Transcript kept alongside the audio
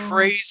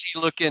crazy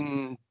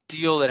looking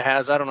deal that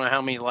has, I don't know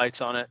how many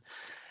lights on it.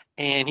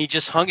 And he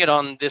just hung it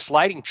on this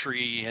lighting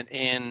tree,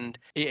 and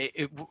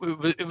it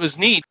was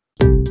neat.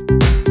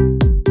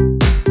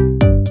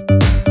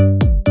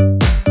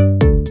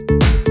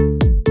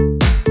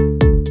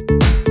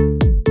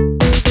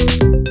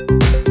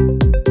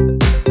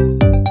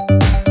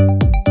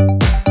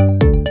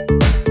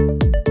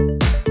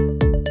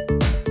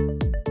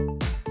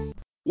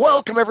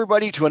 Welcome,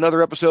 everybody, to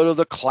another episode of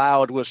the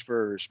Cloud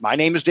Whispers. My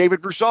name is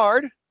David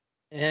Broussard.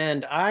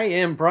 And I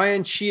am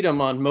Brian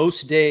Cheatham on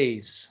most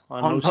days.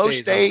 On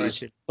most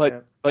days,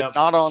 but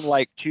not on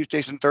like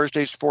Tuesdays and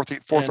Thursdays,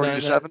 4:30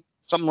 to 7,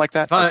 something like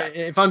that.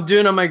 If I'm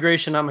doing a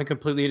migration, I'm a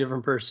completely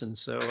different person.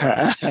 So,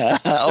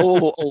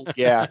 oh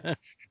yeah.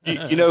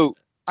 You know,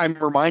 I'm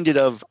reminded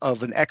of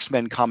an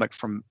X-Men comic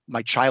from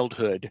my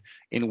childhood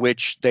in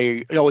which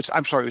it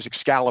was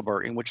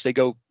Excalibur, in which they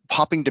go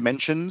popping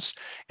dimensions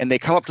and they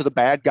come up to the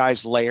bad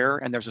guy's lair,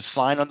 and there's a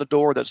sign on the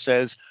door that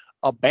says,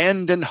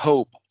 "Abandon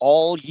hope,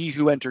 all ye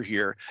who enter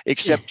here,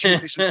 except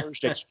Tuesdays and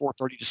Thursdays,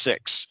 4:30 to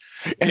 6."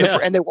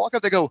 And they walk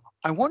up, they go,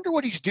 "I wonder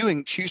what he's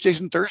doing Tuesdays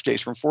and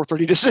Thursdays from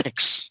 4:30 to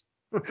 6."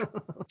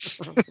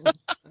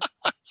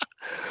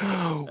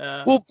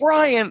 Well,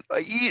 Brian,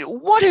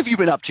 what have you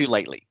been up to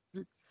lately?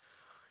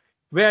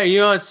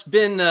 Well, it's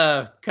been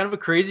kind of a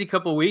crazy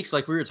couple of weeks,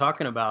 like we were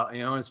talking about.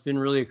 It's been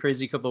really a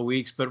crazy couple of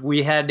weeks, but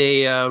we had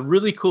a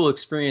really cool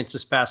experience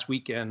this past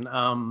weekend.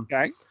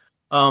 Okay.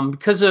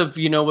 Because of,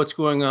 what's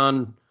going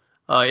on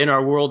in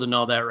our world and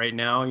all that right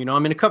now.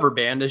 I'm in a cover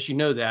band, as you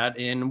know that,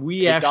 and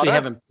we actually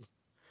haven't.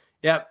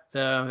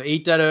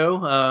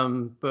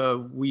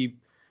 8.0.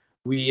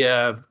 We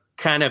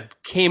kind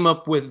of came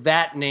up with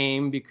that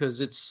name because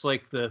it's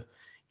like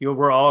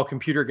we're all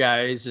computer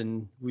guys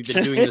and we've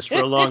been doing this for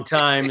a long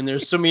time, and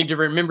there's so many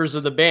different members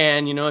of the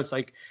band. It's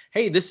like,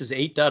 hey, this is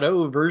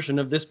 8.0 version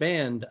of this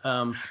band.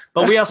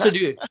 But we also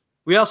do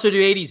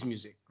 80s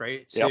music,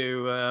 right? Yep.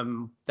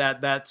 So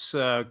that's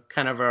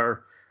kind of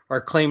our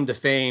claim to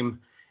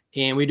fame,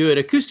 and we do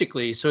it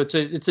acoustically. So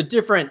it's a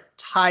different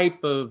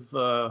type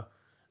of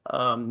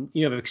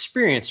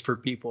experience for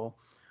people.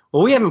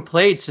 Well, we haven't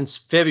played since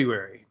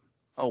February.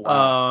 Oh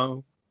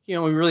wow. We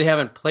really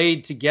haven't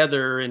played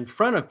together in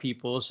front of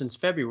people since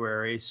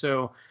February.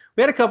 So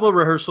we had a couple of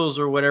rehearsals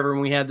or whatever, and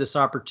we had this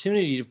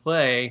opportunity to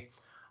play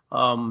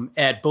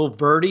at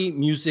Boulevardy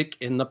Music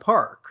in the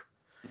Park.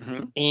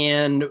 Mm-hmm.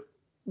 And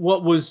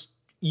what was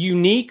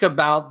unique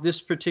about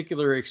this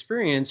particular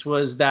experience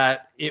was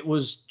that it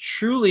was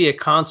truly a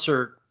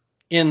concert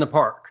in the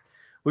park.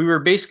 We were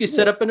basically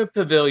set up in a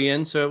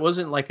pavilion, so it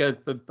wasn't like a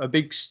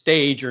big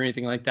stage or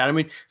anything like that. I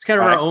mean, it's kind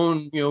of our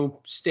own,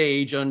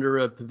 stage under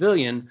a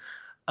pavilion.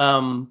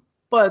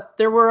 But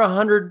there were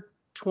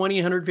 120,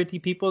 150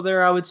 people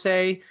there, I would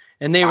say.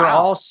 And they were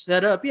all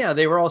set up. Yeah,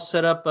 they were all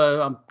set up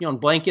on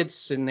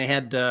blankets, and they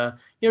had,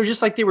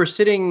 just like they were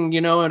sitting,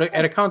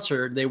 at a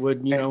concert. They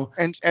would,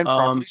 and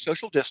probably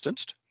social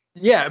distanced.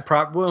 Yeah,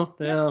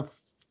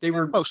 they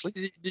were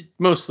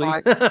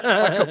mostly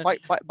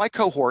by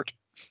cohort.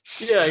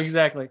 Yeah,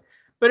 exactly.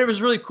 But it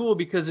was really cool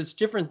because it's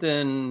different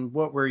than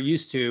what we're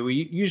used to.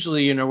 We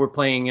usually, we're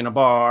playing in a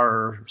bar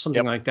or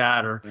something like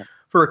that, or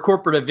for a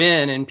corporate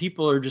event, and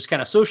people are just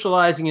kind of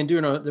socializing and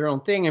doing their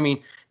own thing. I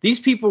mean, these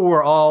people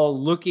were all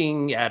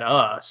looking at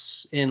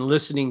us and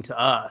listening to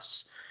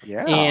us.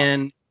 Yeah.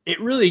 And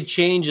it really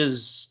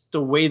changes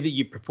the way that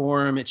you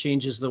perform. It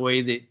changes the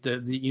way that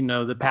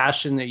the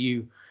passion that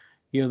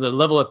the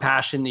level of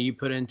passion that you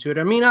put into it.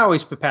 I mean, I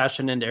always put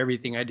passion into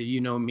everything I do.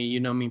 You know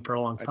me for a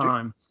long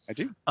time. I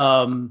do.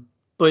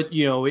 But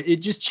it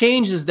just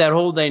changes that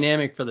whole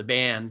dynamic for the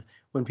band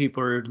when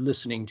people are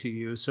listening to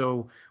you.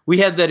 So we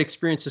had that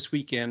experience this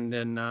weekend,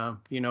 and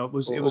it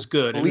was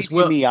good.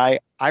 Believe me, I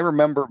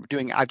remember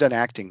I've done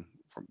acting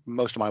for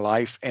most of my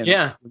life, and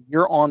when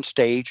you're on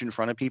stage in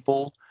front of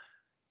people,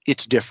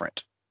 it's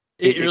different.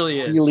 It really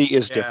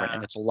is different,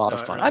 and it's a lot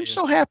of fun. I'm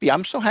so happy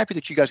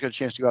that you guys got a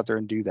chance to go out there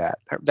and do that.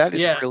 That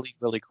is really,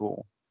 really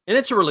cool. And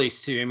it's a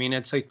release too. I mean,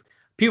 it's like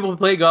people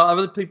play golf,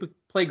 other people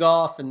play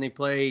golf, and they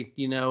play,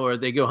 or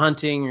they go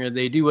hunting, or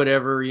they do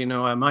whatever.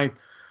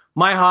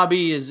 My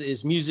hobby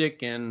is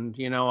music, and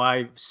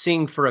I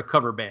sing for a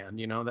cover band.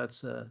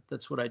 That's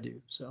what I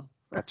do. So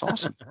that's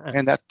awesome,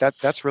 and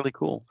that's really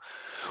cool.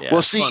 Yeah,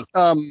 well, see,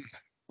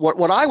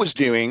 what I was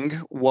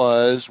doing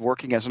was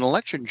working as an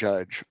election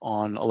judge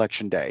on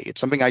election day.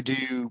 It's something I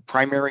do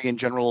primary and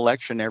general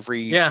election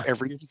every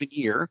even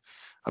year.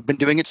 I've been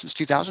doing it since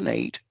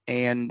 2008,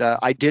 and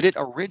I did it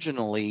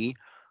originally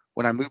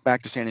when I moved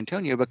back to San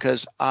Antonio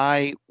because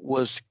I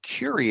was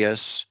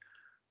curious.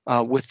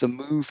 With the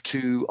move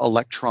to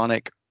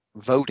electronic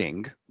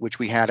voting, which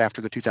we had after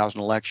the 2000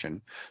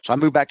 election. So I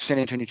moved back to San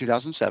Antonio in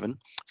 2007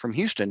 from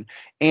Houston,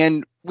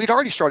 and we'd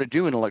already started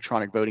doing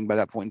electronic voting by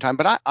that point in time.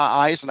 But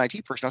I as an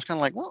IT person, I was kind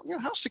of like, well,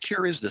 how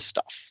secure is this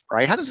stuff,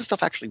 right? How does this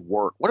stuff actually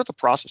work? What are the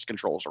process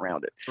controls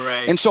around it?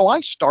 Right. And so I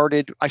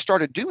started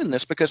doing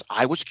this because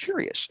I was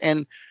curious.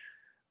 And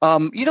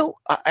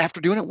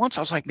after doing it once,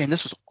 I was like, man,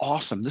 this was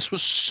awesome. This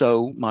was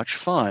so much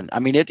fun. I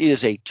mean, it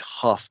is a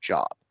tough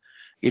job.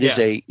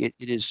 It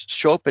is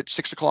show up at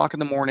 6 o'clock in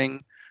the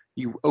morning.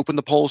 You open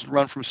the polls and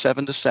run from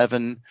 7 to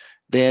 7.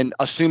 Then,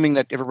 assuming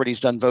that everybody's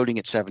done voting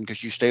at 7,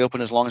 because you stay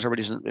open as long as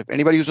if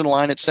anybody who's in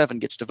line at 7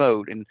 gets to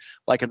vote. And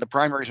like in the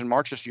primaries in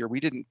March this year, we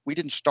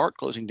didn't start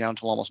closing down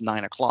until almost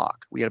 9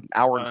 o'clock. We had an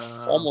hour and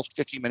almost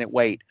 50-minute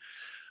wait.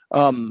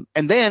 And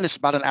then it's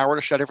about an hour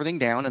to shut everything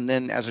down. And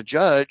then as a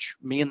judge,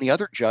 me and the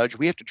other judge,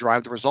 we have to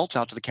drive the results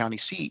out to the county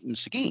seat in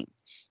Seguin,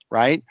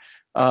 right?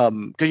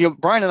 Because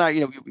Brian and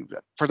I,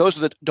 for those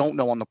that don't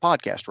know on the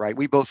podcast, right,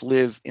 we both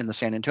live in the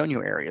San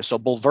Antonio area. So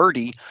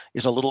Bulverde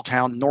is a little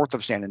town north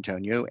of San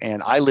Antonio,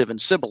 and I live in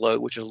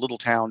Cibolo, which is a little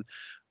town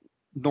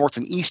north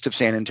and east of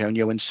San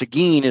Antonio, and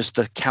Seguin is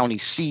the county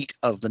seat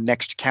of the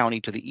next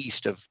county to the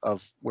east of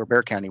where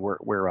Bexar County,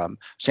 where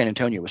San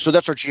Antonio is. So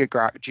that's our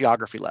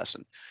geography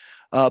lesson.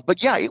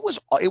 But yeah, it was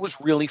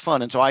really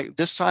fun. And so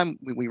this time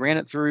we ran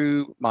it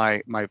through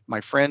my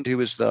friend who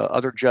is the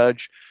other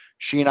judge.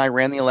 She and I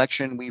ran the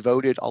election. We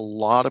voted a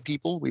lot of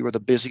people. We were the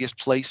busiest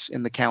place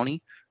in the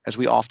county, as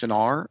we often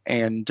are.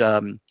 And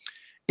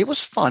it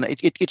was fun.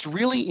 It's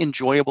really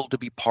enjoyable to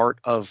be part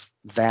of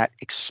that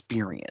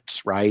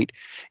experience, right?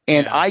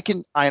 And I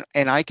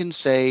can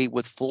say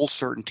with full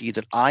certainty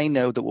that I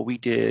know that what we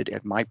did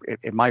at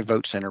my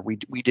vote center, we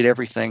did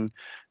everything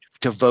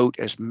to vote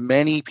as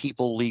many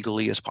people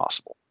legally as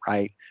possible,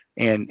 right?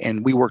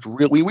 And we worked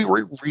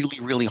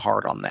really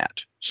hard on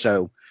that.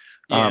 So.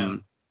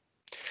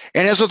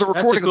 And as of the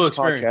recording of this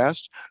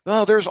podcast,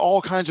 there's all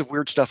kinds of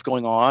weird stuff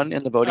going on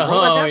in the voting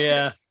world.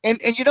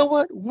 And you know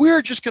what?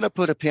 We're just going to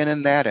put a pin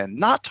in that and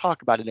not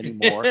talk about it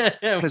anymore,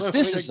 because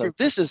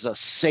this is a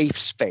safe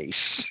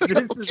space.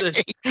 This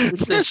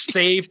is a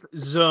safe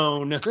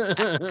zone.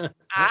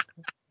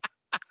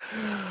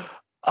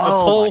 A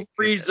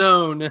poll-free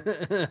zone.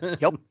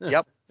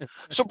 Yep.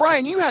 So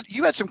Brian, you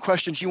had some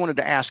questions you wanted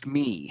to ask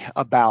me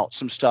about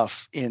some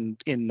stuff in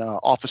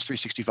Office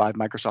 365,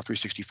 Microsoft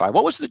 365.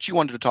 What was it that you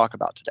wanted to talk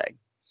about today?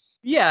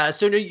 Yeah.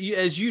 So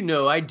as you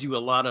know, I do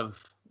a lot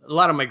of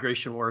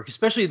migration work,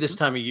 especially this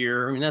time of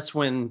year. I mean, that's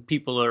when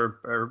people are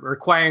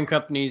acquiring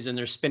companies and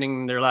they're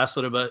spending their last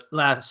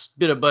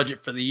bit of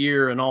budget for the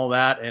year and all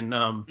that. And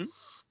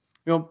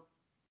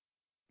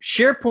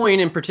SharePoint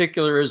in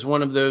particular is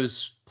one of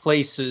those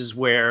places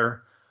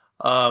where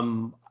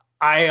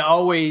I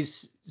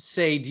always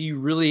say, do you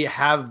really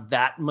have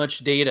that much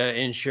data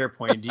in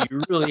SharePoint? Do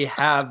you really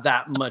have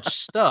that much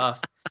stuff?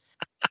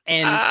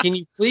 And can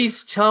you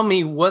please tell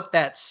me what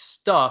that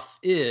stuff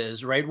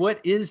is, right? What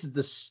is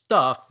the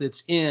stuff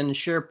that's in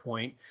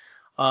SharePoint?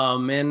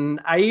 And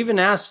I even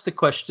asked the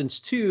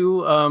questions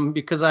too,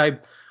 because I'm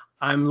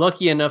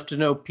lucky enough to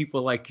know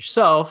people like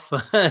yourself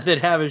that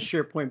have a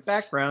SharePoint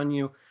background.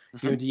 Do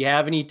you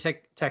have any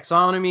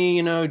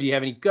taxonomy? Do you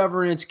have any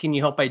governance? Can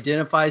you help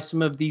identify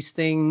some of these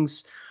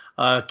things?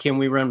 Can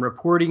we run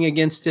reporting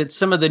against it?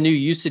 Some of the new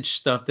usage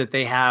stuff that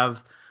they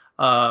have,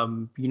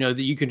 that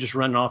you can just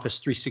run in Office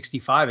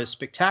 365 is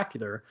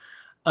spectacular.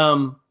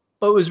 But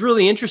it was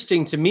really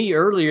interesting to me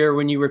earlier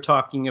when you were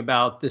talking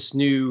about this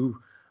new,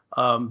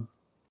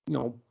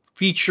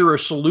 feature or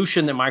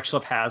solution that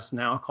Microsoft has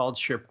now called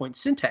SharePoint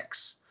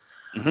Syntex.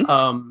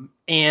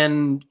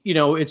 And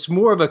it's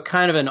more of a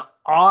kind of an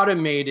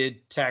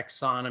automated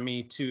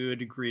taxonomy to a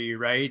degree,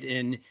 right?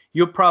 And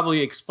you'll probably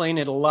explain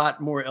it a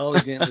lot more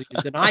elegantly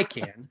than I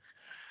can.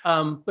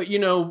 But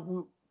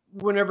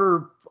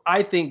whenever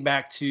I think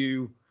back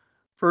to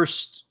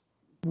first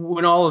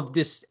when all of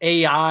this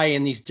AI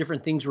and these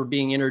different things were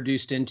being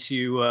introduced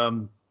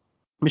into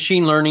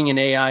machine learning and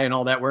AI and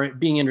all that were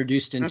being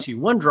introduced into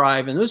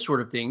OneDrive and those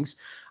sort of things,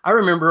 I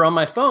remember on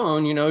my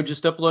phone,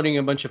 just uploading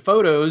a bunch of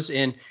photos,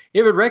 and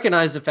it would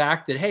recognize the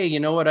fact that, hey, you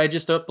know what, I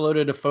just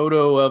uploaded a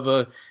photo of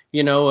a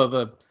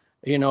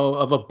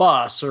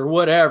bus or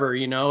whatever,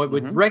 it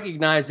would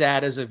recognize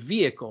that as a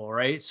vehicle,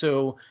 right?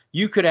 So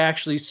you could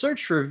actually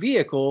search for a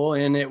vehicle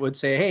and it would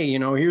say, hey,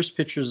 here's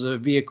pictures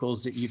of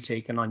vehicles that you've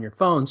taken on your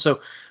phone.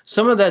 So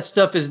some of that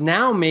stuff is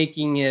now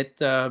making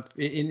it,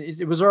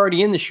 it was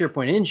already in the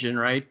SharePoint engine,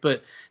 right?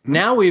 But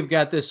now we've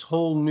got this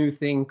whole new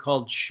thing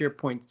called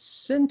SharePoint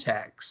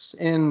Syntex.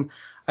 And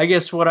I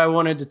guess what I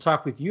wanted to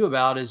talk with you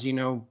about is,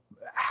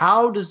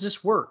 how does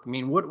this work? I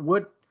mean,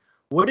 what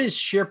is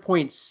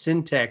SharePoint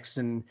Syntex?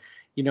 And,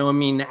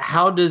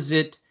 how does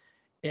it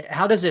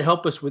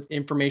help us with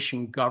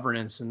information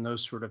governance and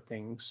those sort of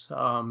things?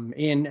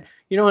 And,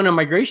 in a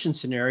migration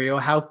scenario,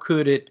 how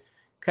could it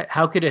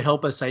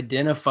help us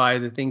identify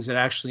the things that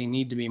actually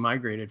need to be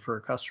migrated for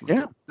a customer?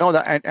 Yeah, no,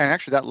 and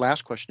actually that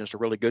last question is a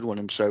really good one.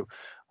 And so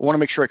I want to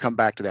make sure I come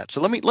back to that.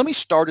 So let me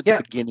start at the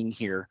beginning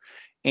here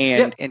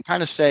and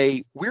kind of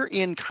say we're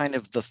in kind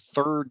of the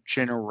third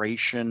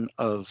generation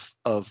of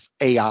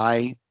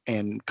AI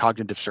and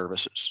cognitive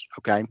services.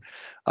 Okay.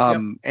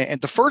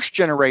 And the first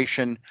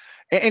generation,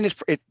 and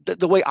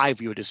the way I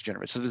view it is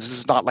generous. So this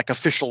is not like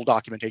official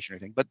documentation or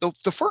anything, but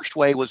the first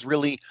way was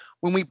really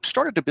when we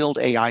started to build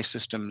AI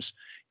systems.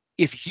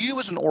 If you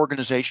as an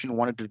organization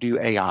wanted to do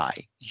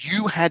AI,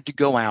 you had to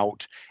go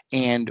out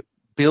and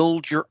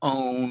build your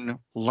own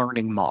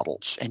learning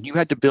models, and you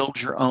had to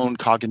build your own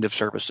cognitive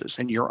services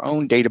and your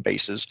own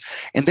databases,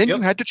 and then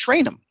you had to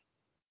train them.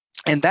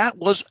 And that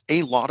was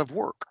a lot of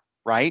work,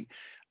 right?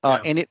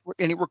 And it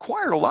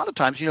required a lot of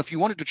times, if you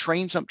wanted to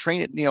train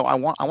it, I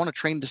want to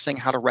train this thing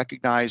how to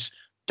recognize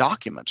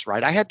documents,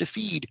 right? I had to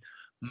feed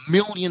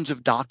millions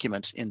of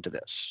documents into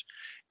this.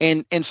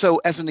 And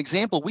so as an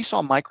example, we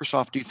saw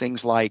Microsoft do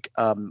things like,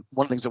 one of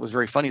the things that was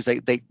very funny is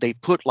they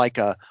put like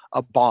a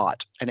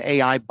bot, an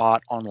AI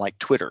bot on like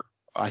Twitter,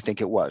 I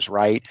think it was,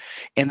 right?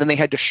 And then they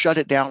had to shut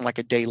it down like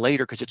a day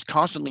later because it's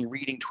constantly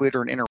reading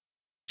Twitter and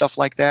stuff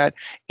like that,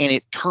 and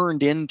it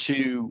turned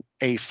into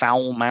a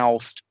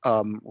foul-mouthed,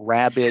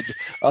 rabid,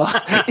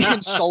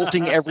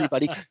 insulting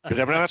everybody, because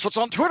that's what's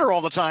on Twitter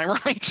all the time,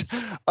 right?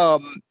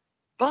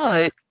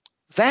 But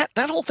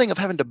that whole thing of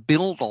having to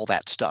build all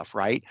that stuff,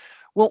 right?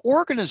 Well,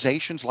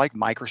 organizations like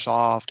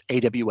Microsoft,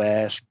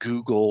 AWS,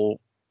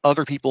 Google,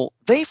 other people,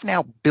 they've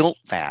now built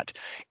that,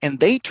 and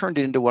they turned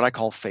it into what I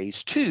call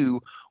phase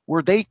 2,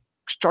 where they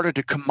started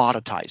to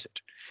commoditize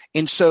it.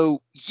 And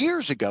so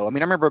years ago, I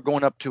remember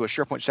going up to a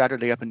SharePoint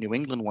Saturday up in New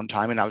England one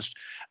time, and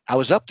I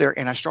was up there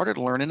and I started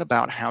learning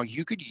about how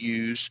you could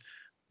use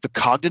the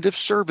cognitive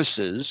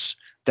services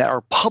that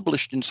are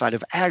published inside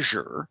of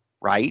Azure,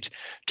 right,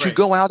 to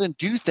go out and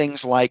do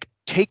things like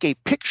take a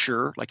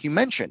picture, like you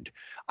mentioned.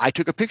 I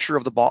took a picture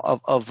of the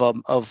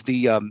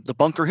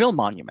Bunker Hill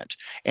Monument,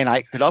 and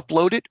I could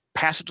upload it,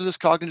 pass it to this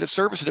cognitive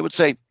service, and it would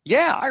say,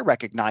 "Yeah, I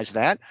recognize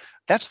that.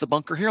 That's the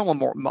Bunker Hill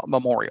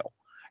Memorial."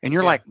 And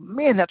you're like,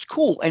 man, that's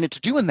cool. And it's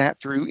doing that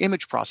through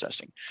image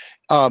processing,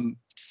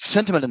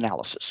 sentiment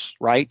analysis,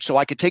 right? So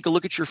I could take a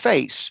look at your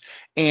face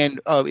and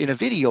in a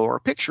video or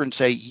a picture and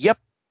say, yep,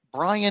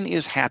 Brian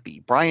is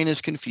happy. Brian is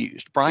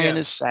confused. Brian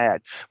is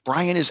sad.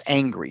 Brian is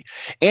angry.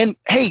 And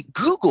hey,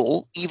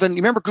 Google, even, you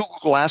remember Google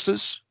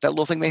Glasses, that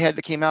little thing they had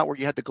that came out where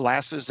you had the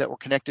glasses that were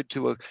connected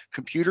to a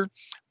computer?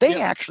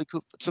 They actually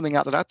put something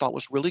out that I thought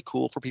was really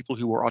cool for people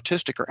who were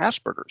autistic or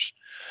Asperger's.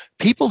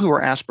 People who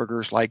are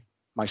Asperger's, like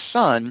my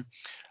son,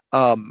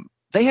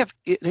 they have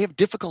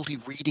difficulty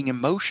reading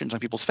emotions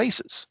on people's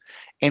faces.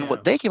 And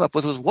what they came up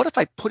with was, what if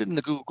I put it in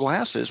the Google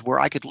Glasses where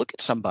I could look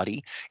at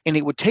somebody and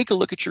it would take a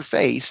look at your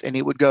face and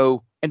it would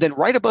go, and then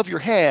right above your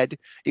head,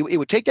 it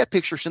would take that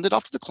picture, send it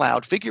off to the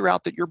cloud, figure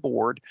out that you're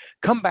bored,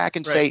 come back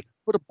and say,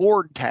 put a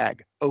bored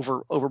tag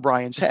over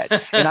Brian's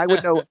head. And I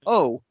would know,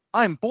 oh,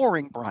 I'm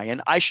boring,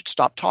 Brian. I should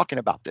stop talking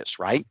about this,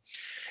 right?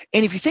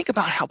 And if you think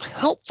about how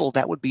helpful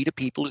that would be to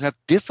people who have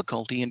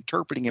difficulty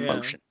interpreting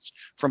emotions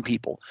from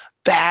people,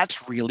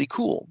 that's really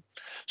cool.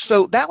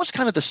 So that was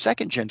kind of the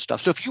second gen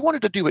stuff. So if you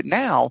wanted to do it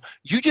now,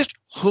 you just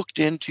hooked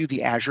into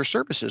the Azure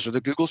services or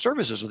the Google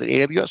services or the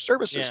AWS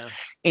services,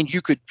 and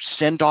you could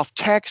send off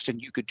text,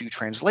 and you could do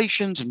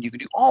translations, and you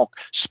could do all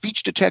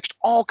speech to text,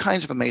 all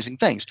kinds of amazing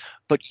things.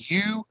 But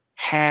you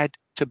had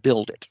to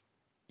build it.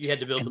 You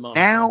had to build them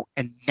all.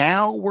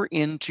 Now we're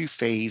into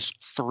phase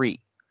 3.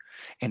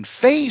 And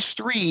phase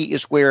 3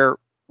 is where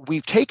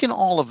we've taken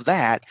all of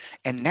that,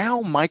 and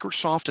now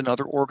Microsoft and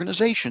other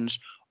organizations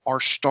are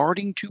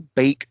starting to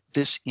bake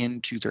this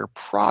into their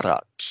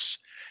products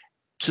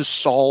to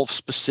solve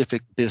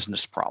specific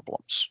business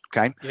problems.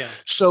 Okay.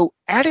 So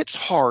at its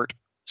heart,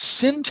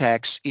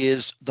 Syntex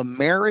is the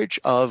marriage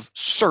of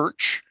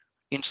search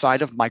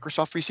inside of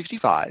Microsoft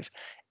 365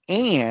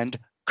 and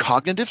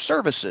cognitive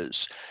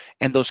services.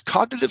 And those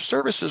cognitive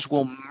services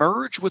will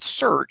merge with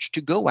search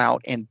to go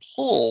out and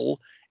pull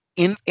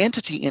in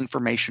entity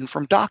information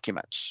from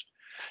documents.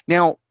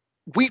 Now,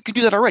 we can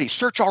do that already.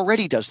 Search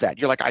already does that.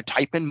 You're like, I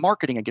type in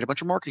marketing and get a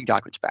bunch of marketing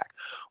documents back.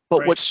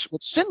 But what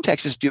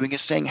Syntex is doing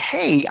is saying,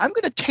 hey, I'm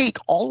going to take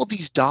all of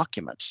these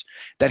documents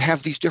that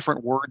have these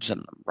different words in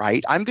them,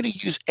 right? I'm going to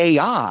use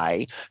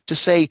AI to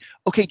say,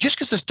 okay, just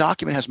because this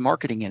document has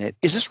marketing in it,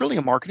 is this really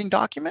a marketing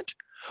document?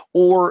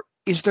 Or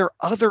is there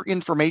other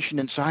information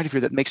inside of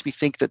here that makes me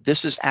think that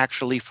this is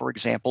actually, for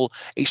example,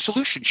 a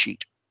solution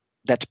sheet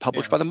that's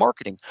published by the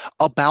marketing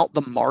about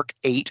the Mark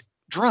 8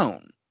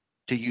 drone,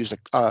 to use a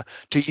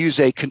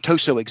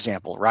Contoso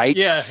example, right?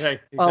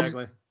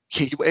 Exactly.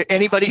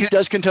 Anybody who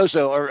does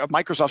Contoso or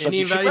Microsoft stuff,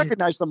 you should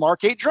recognize the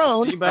Mark 8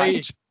 drone.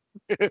 Anybody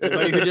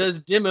who does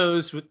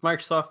demos with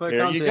Microsoft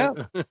content. You go.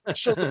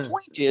 So the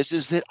point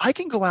is that I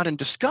can go out and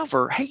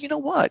discover, hey, you know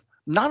what?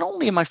 Not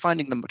only am I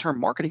finding the term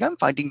marketing, I'm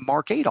finding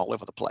Mark 8 all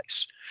over the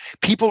place.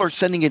 People are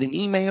sending it in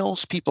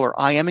emails. People are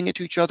IMing it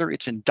to each other.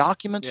 It's in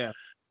documents.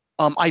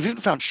 I've even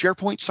found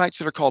SharePoint sites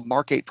that are called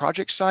Mark 8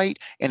 Project Site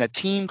and a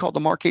team called the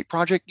Mark 8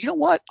 Project. You know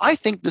what? I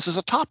think this is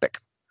a topic.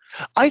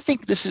 I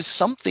think this is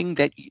something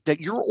that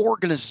your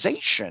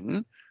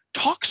organization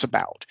talks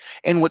about.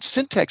 And what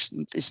Syntex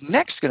is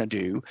next going to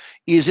do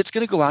is it's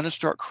going to go out and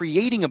start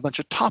creating a bunch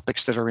of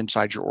topics that are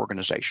inside your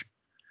organization.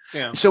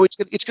 So it's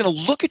going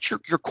to look at your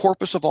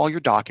corpus of all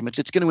your documents.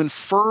 It's going to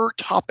infer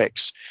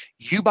topics.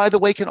 You, by the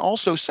way, can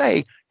also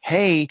say,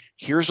 hey,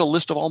 here's a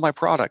list of all my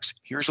products.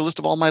 Here's a list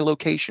of all my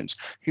locations.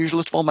 Here's a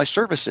list of all my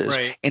services.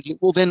 And it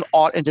will then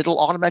it'll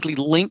automatically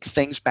link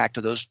things back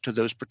to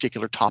those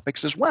particular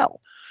topics as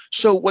well.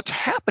 So what's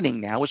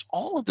happening now is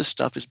all of this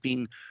stuff is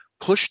being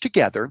pushed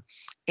together,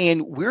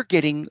 and we're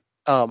getting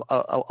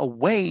a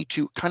way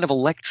to kind of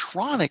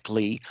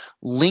electronically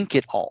link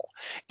it all.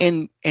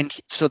 And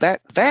so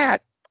that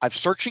I'm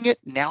searching it,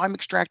 now I'm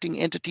extracting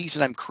entities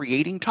and I'm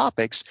creating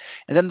topics.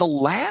 And then the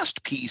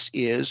last piece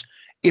is,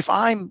 if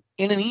I'm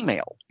in an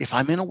email, if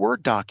I'm in a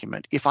Word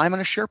document, if I'm in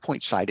a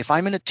SharePoint site, if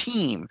I'm in a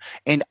team,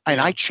 and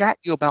I chat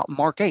you about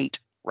Mark 8,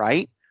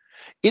 right?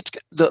 It's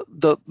the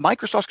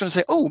Microsoft's going to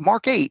say, oh,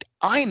 Mark 8,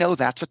 I know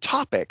that's a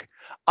topic.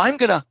 I'm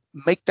going to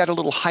make that a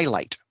little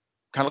highlight.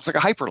 Kind of looks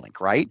like a hyperlink,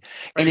 right?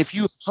 And if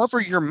you hover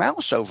your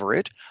mouse over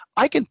it,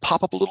 I can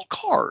pop up a little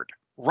card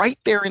right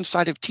there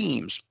inside of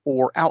Teams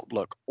or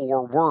Outlook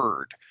or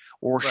Word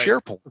or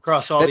SharePoint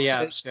across all the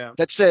apps.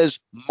 That says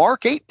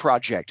Mark 8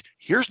 project.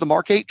 Here's the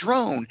Mark 8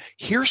 drone.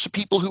 Here's some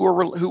people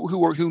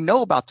who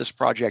know about this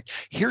project.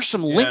 Here's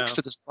some links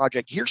to this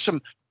project. Here's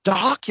some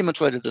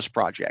documents related to this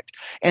project.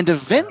 And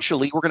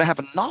eventually we're going to have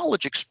a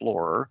knowledge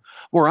explorer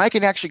where I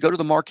can actually go to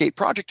the Mark 8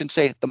 project and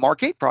say the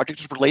Mark 8 project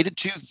is related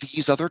to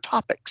these other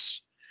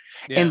topics.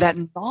 And that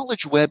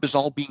knowledge web is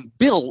all being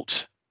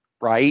built,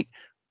 right,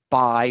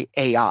 by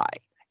AI.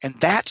 And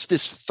that's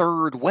this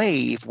third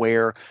wave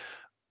where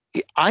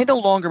I no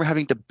longer am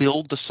having to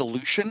build the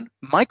solution.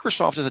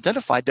 Microsoft has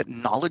identified that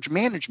knowledge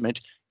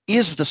management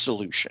is the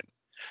solution.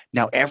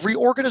 Now, every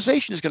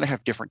organization is going to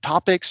have different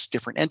topics,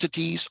 different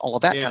entities, all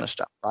of that kind of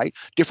stuff, right?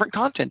 Different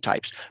content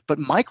types. But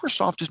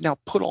Microsoft has now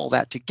put all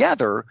that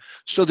together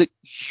so that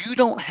you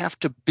don't have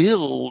to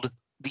build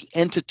the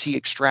entity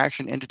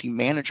extraction, entity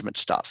management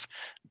stuff.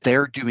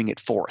 They're doing it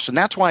for us. And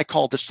that's why I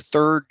call this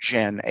third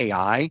gen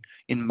AI,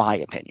 in my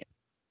opinion.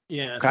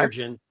 Yeah, okay? Third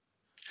gen.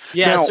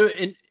 Yeah, now, so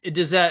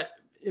does that,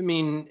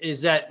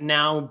 is that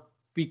now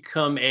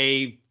become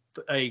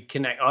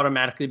can that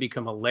automatically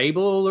become a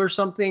label or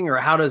something, or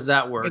how does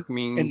that work? That's the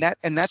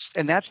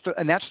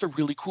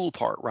really cool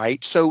part,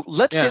 right? So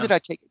let's say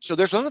that so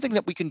there's another thing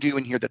that we can do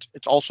in here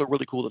it's also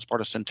really cool that's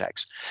part of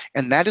Syntex,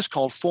 and that is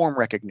called form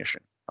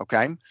recognition.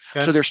 Okay.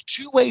 So there's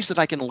two ways that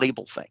I can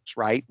label things,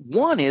 right?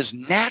 One is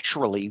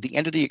naturally the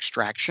entity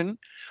extraction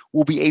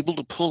will be able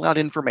to pull out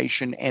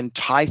information and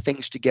tie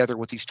things together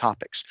with these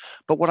topics.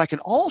 But what I can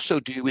also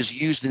do is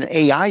use an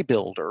AI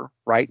builder,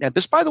 right? Now,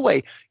 this, by the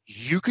way,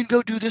 you can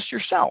go do this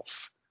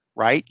yourself,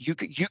 right? You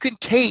can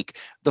take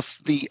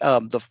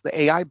the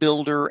AI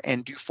builder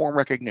and do form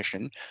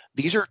recognition.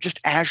 These are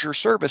just Azure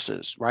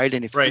services, right?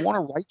 And if you want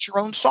to write your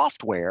own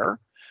software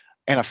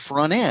and a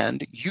front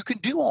end, you can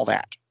do all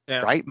that.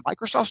 Right?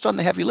 Microsoft's done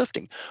the heavy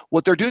lifting.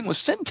 What they're doing with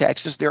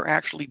Syntex is they're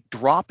actually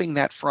dropping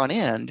that front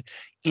end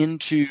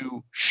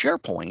into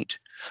SharePoint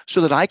so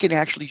that I can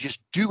actually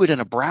just do it in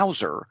a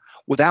browser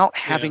without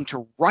having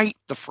to write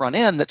the front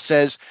end that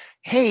says,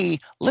 hey,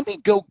 let me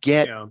go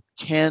get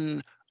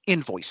 10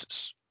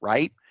 invoices,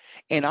 right?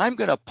 And I'm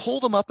going to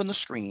pull them up on the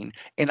screen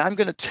and I'm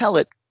going to tell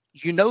it,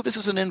 this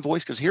is an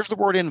invoice because here's the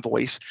word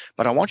invoice,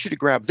 but I want you to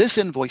grab this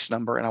invoice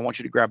number and I want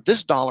you to grab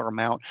this dollar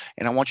amount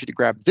and I want you to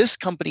grab this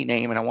company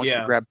name and I want you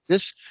to grab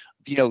this,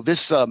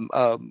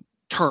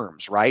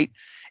 terms, right?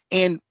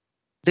 And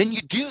then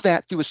you do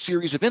that through a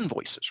series of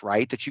invoices,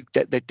 right? That you've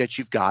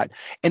got,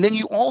 and then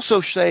you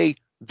also say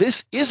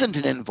this isn't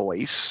an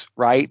invoice,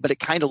 right? But it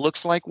kind of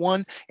looks like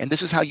one, and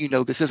this is how you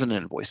know this isn't an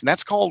invoice, and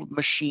that's called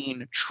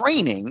machine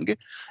training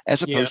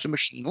as opposed to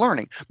machine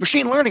learning.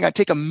 Machine learning, I'd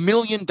take 1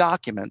 million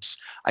documents,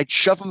 I'd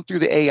shove them through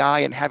the AI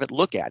and have it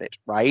look at it,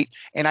 right?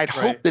 And I'd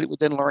hope that it would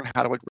then learn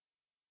how to agree.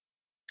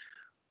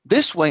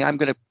 This way, I'm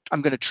going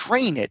to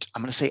train it.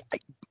 I'm going to say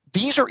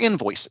these are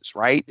invoices,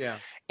 right? Yeah.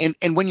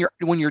 And when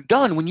you're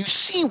done, when you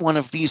see one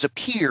of these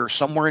appear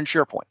somewhere in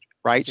SharePoint,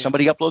 right? Yeah.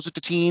 Somebody uploads it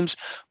to Teams,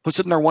 puts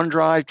it in their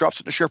OneDrive, drops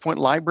it in the SharePoint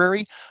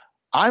library.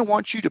 I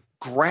want you to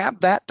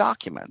grab that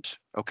document,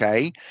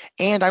 okay?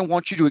 And I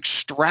want you to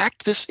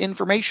extract this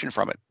information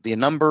from it, the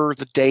number,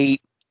 the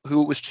date,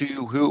 who it was to,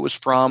 who it was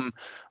from,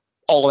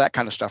 all of that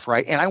kind of stuff,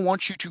 right? And I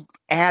want you to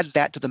add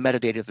that to the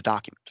metadata of the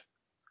document,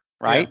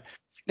 right?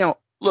 Yeah. Now,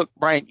 look,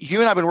 Brian, you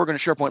and I have been working on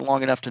SharePoint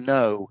long enough to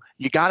know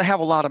you got to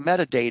have a lot of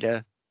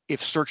metadata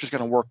if search is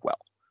going to work well.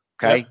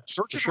 Okay, yep,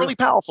 search is really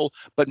powerful,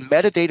 but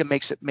metadata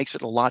makes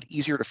it a lot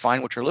easier to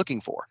find what you're looking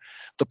for.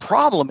 The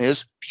problem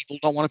is people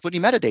don't want to put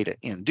any metadata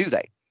in, do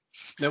they?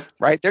 Nope.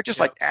 Right? They're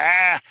just like,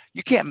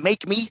 you can't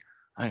make me.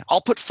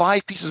 I'll put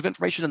 5 pieces of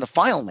information in the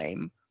file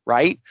name,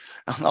 right?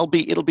 It'll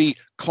be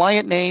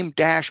client name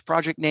dash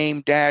project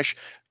name dash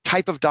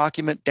type of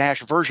document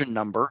dash version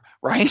number,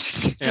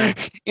 right? Yeah.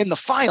 In the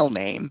file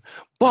name,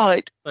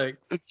 but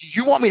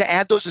you want me to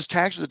add those as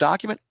tags to the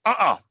document?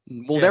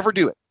 We'll never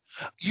do it.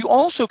 You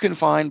also can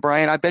find,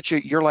 Brian, I bet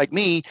you're like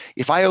me,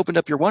 if I opened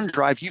up your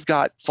OneDrive, you've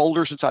got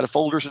folders inside of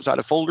folders inside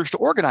of folders to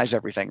organize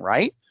everything,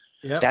 right?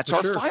 Yeah, that's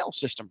our file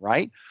system,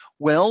 right?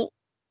 Well,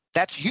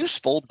 that's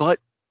useful, but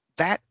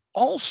that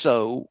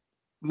also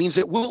means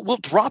that we'll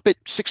drop it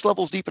 6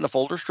 levels deep in a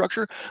folder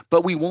structure,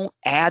 but we won't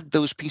add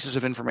those pieces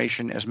of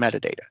information as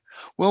metadata.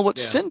 Well, what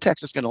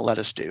Syntex is going to let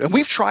us do, and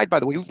we've tried,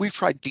 by the way, we've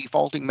tried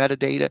defaulting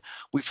metadata,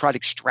 we've tried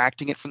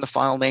extracting it from the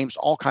file names,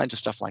 all kinds of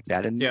stuff like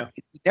that, and it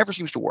never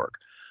seems to work.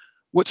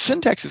 What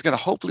Syntex is going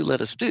to hopefully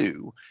let us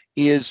do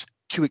is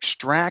to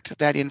extract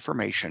that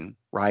information,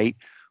 right,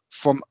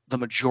 from the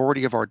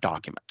majority of our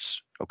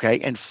documents, okay,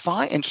 and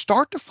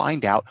start to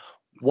find out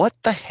what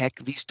the heck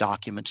these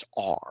documents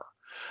are.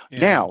 Yeah.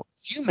 Now,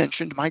 you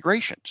mentioned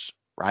migrations,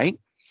 right?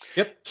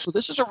 Yep. So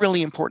this is a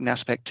really important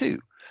aspect too.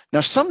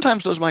 Now,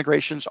 sometimes those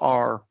migrations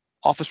are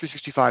Office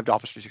 365 to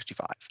Office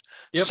 365.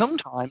 Yep.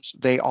 Sometimes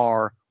they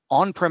are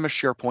on-premise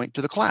SharePoint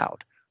to the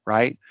cloud,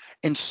 right?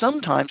 And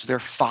sometimes they're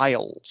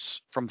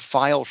files from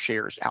file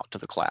shares out to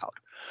the cloud.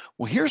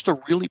 Well, here's the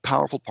really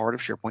powerful part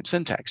of SharePoint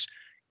Syntex.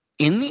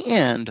 In the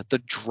end, the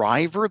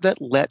driver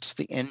that lets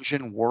the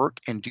engine work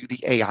and do the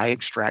AI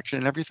extraction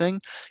and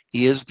everything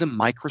is the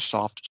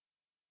Microsoft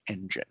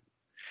engine.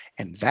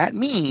 And that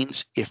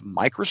means if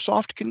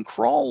Microsoft can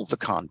crawl the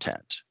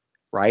content,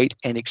 right,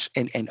 and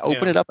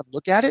open it up and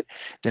look at it,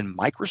 then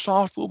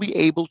Microsoft will be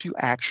able to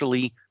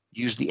actually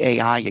use the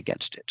AI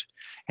against it.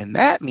 And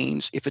that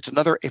means if it's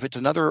another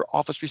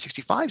Office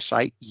 365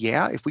 site,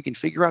 yeah, if we can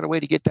figure out a way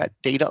to get that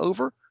data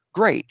over,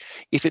 great.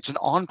 If it's an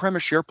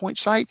on-premise SharePoint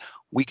site,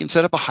 we can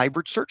set up a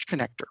hybrid search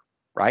connector,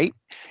 right?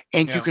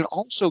 And you can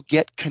also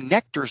get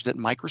connectors that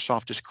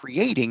Microsoft is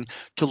creating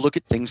to look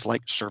at things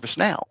like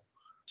ServiceNow,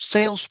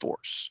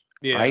 Salesforce,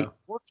 right?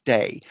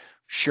 Workday,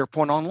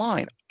 SharePoint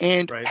Online,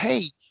 and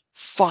hey,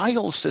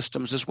 file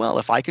systems as well.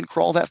 If I can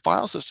crawl that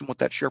file system with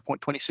that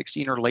SharePoint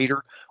 2016 or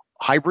later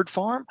hybrid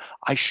farm,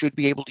 I should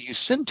be able to use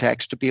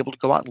Syntex to be able to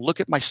go out and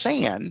look at my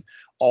SAN,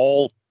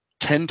 all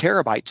 10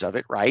 terabytes of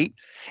it, right?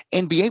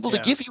 And be able to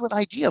give you an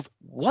idea of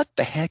what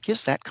the heck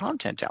is that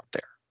content out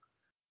there,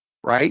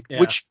 right?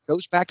 Which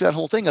goes back to that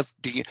whole thing of,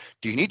 do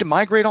you need to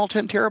migrate all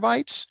 10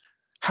 terabytes?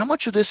 How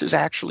much of this is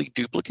actually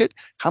duplicate?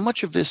 How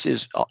much of this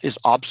is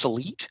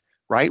obsolete,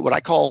 right? What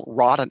I call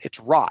rot, it's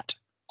rot,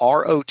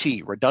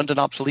 R-O-T, redundant,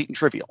 obsolete, and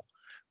trivial,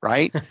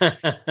 right?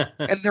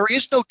 And there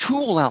is no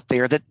tool out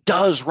there that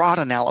does rot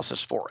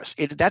analysis for us.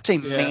 That's a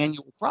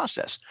manual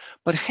process.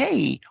 But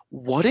hey,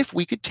 what if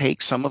we could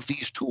take some of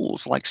these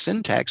tools like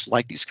Syntex,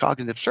 like these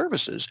cognitive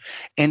services,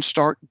 and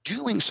start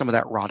doing some of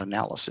that rot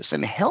analysis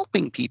and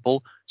helping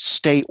people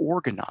stay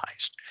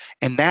organized?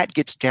 And that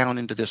gets down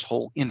into this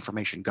whole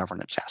information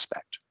governance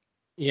aspect.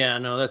 Yeah,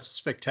 no, that's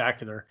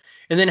spectacular.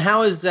 And then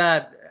how is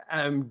that,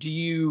 do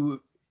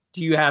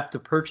you have to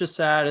purchase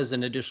that as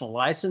an additional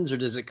license, or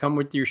does it come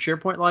with your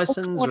SharePoint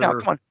license? Come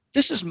on.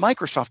 This is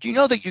Microsoft. You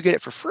know that you get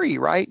it for free,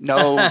 right?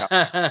 No.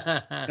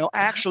 No,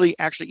 actually,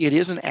 it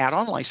is an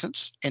add-on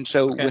license. And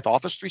so with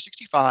Office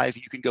 365,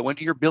 you can go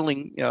into your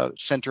billing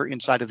center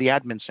inside of the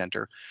admin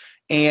center,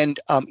 and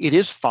it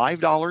is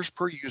 $5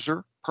 per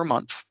user per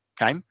month.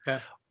 Okay.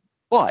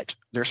 But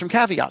there's some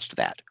caveats to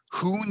that.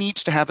 Who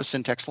needs to have a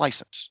Syntex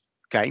license?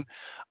 Okay.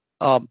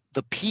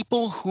 The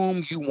people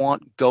whom you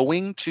want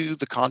going to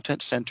the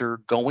content center,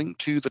 going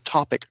to the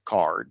topic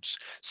cards,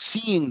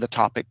 seeing the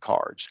topic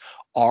cards,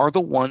 are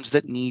the ones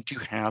that need to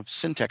have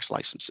Syntex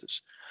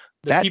licenses.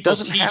 The people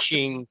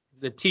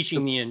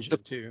teaching the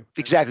engine too.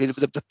 Exactly.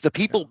 The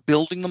people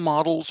building the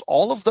models,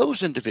 all of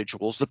those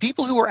individuals, the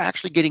people who are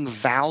actually getting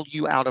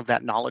value out of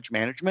that knowledge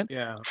management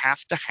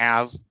have to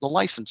have the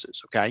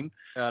licenses. Okay.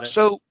 Got it.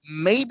 So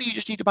maybe you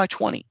just need to buy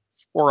 20.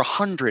 Or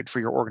 100 for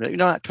your organization.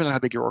 It depends on how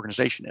big your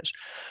organization is.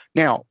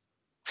 Now,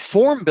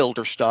 form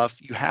builder stuff,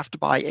 you have to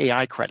buy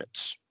AI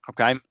credits,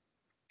 okay?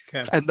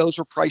 And those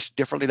are priced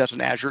differently. That's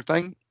an Azure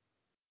thing.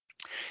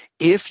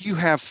 If you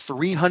have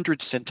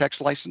 300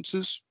 Syntex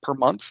licenses per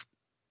month,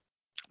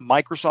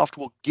 Microsoft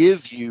will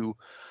give you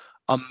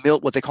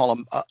what they call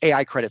them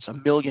AI credits,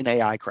 1 million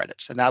AI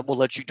credits, and that will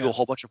let you do a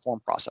whole bunch of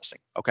form processing.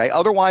 Okay.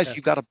 Otherwise,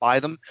 you've got to buy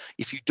them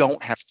if you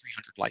don't have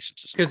 300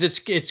 licenses. Because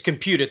it's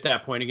compute at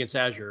that point against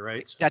Azure,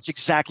 right? That's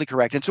exactly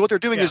correct. And so what they're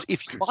doing is,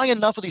 if you buy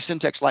enough of these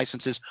Syntex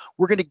licenses,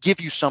 we're going to give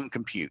you some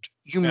compute.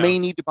 You may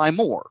need to buy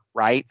more,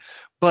 right?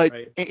 But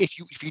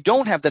if you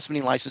don't have that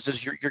many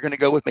licenses, you're going to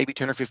go with maybe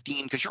 10 or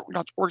 15 because your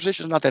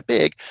organization is not that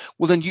big.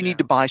 Well, then you need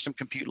to buy some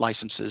compute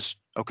licenses,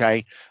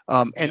 okay?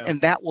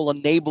 And that will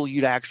enable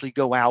you to actually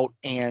go out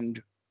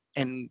and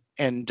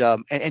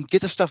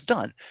get the stuff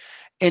done.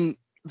 And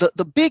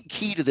the big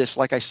key to this,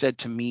 like I said,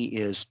 to me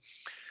is,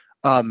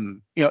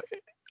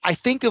 I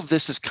think of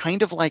this as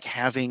kind of like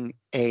having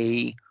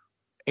a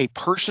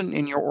person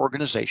in your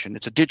organization.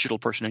 It's a digital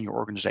person in your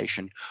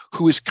organization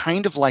who is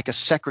kind of like a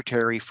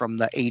secretary from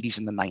the 80s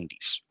and the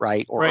 90s,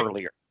 right? Or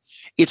earlier.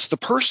 It's the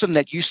person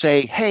that you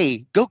say,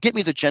 hey, go get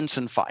me the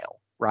Jensen file,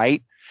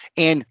 right?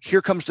 And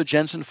here comes the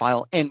Jensen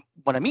file. And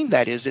what I mean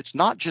that is, it's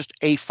not just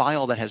a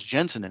file that has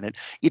Jensen in it.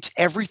 It's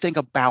everything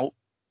about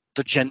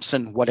the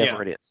Jensen,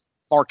 whatever it is.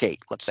 Mark 8,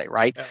 let's say,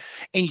 right?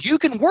 And you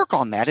can work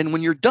on that. And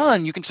when you're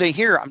done, you can say,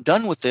 here, I'm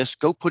done with this.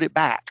 Go put it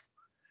back.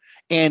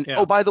 And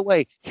oh, by the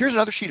way, here's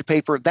another sheet of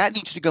paper that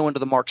needs to go into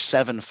the Mark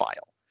 7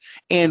 file.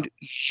 And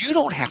you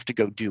don't have to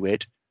go do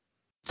it.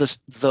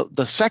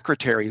 The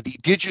secretary, the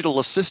digital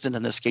assistant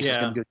in this case, is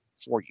going to do it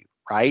for you,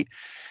 right?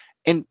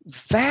 And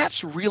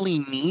that's really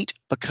neat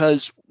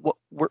because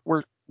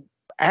we're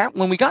at,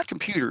 when we got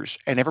computers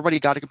and everybody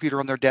got a computer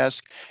on their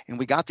desk and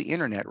we got the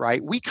internet,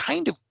 right? We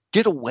kind of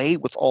did away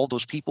with all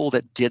those people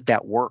that did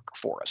that work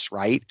for us,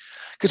 right?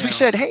 Because we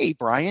said, hey,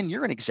 Brian,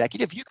 you're an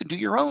executive. You can do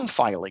your own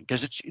filing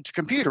because it's a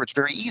computer. It's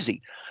very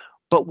easy.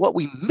 But what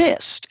we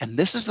missed, and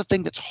this is the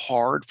thing that's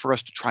hard for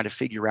us to try to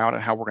figure out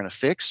and how we're going to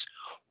fix,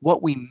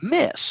 what we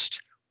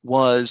missed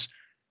was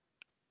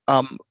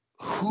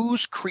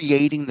who's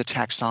creating the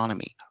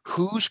taxonomy,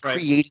 who's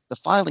creating the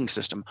filing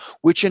system,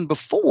 which in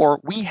before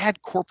we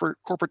had corporate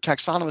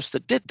taxonomists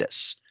that did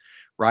this,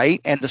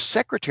 right? And the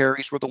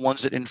secretaries were the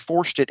ones that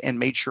enforced it and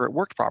made sure it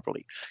worked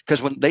properly.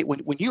 Because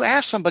when you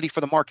ask somebody for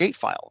the Mark 8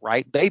 file,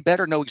 right, they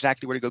better know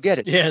exactly where to go get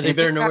it. Yeah, they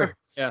better know where.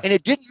 Yeah. And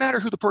it didn't matter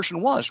who the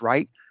person was,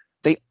 right?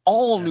 They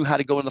all knew how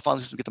to go in the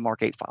filing system to get the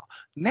Mark 8 file.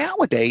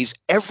 Nowadays,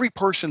 every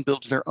person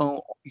builds their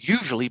own,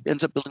 usually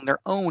ends up building their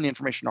own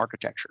information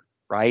architecture,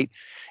 right?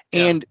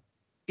 Yeah. And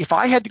if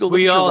I had to go,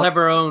 we all have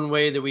our own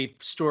way that we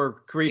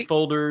create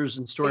folders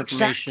and store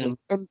information,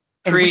 and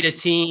create a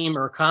team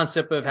or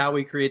concept of how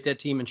we create that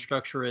team and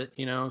structure it,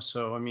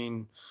 So, I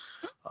mean,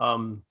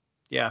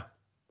 yeah.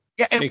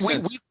 Yeah, and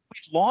we've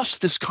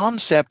lost this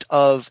concept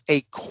of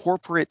a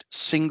corporate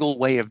single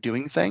way of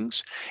doing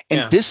things,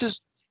 and this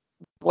is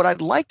what I'd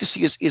like to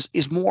see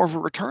is more of a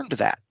return to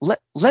that.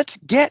 Let's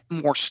get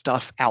more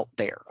stuff out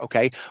there,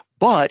 okay?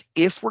 But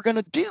if we're going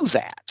to do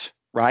that,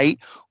 right,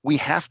 we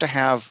have to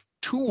have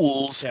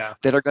tools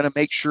that are going to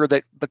make sure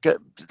that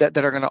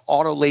are going to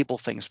auto label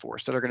things for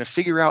us, that are going to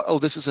figure out, oh,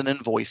 this is an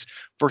invoice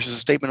versus a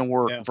statement of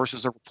work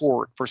versus a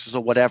report versus a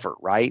whatever,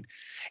 right?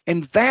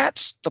 And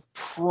that's the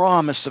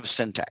promise of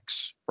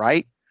Syntex,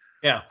 right?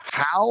 Yeah.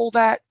 How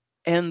that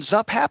ends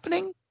up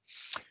happening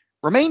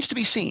remains to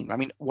be seen. I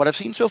mean, what I've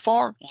seen so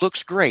far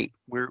looks great.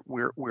 We're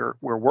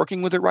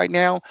working with it right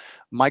now.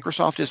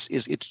 Microsoft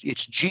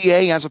it's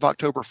GA as of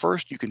October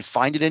 1st. You can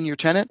find it in your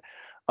tenant.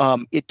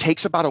 It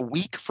takes about a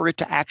week for it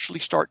to actually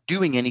start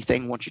doing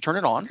anything once you turn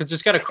it on. Because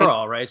it's got to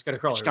crawl, right? It's got to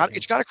crawl.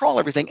 It's got to crawl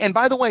everything. And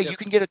by the way, you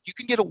can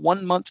get a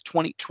 1 month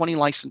 20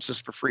 licenses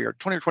for free, or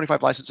 20 or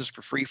 25 licenses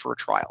for free for a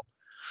trial.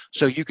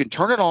 So you can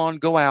turn it on,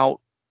 go out,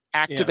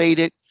 activate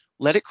it,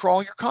 let it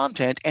crawl your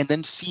content, and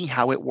then see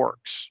how it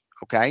works.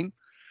 Okay.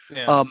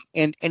 Yeah.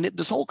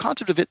 This whole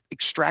concept of it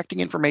extracting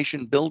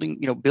information, building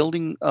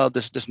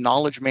this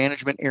knowledge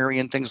management area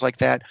and things like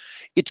that,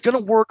 it's going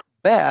to work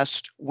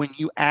best when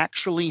you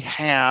actually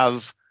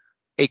have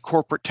a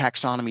corporate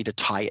taxonomy to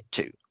tie it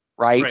to,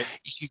 right?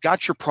 If you've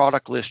got your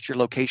product list, your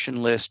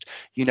location list,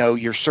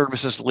 your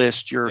services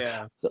list,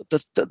 and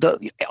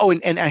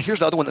here's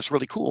the other one that's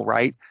really cool,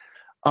 right?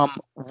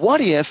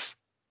 What if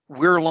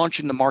we're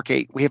launching the Mark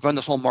 8? We have run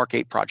this whole Mark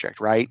 8 project,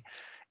 right?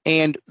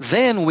 And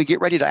then when we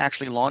get ready to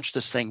actually launch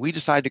this thing, we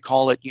decide to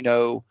call it,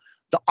 the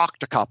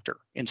octocopter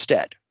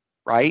instead,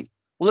 right?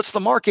 Well, it's the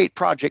Mark 8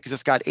 project because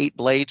it's got 8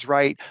 blades,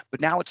 right? But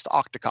now it's the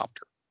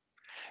octocopter.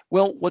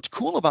 Well, what's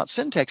cool about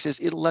Syntex is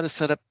it'll let us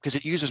set up, because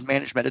it uses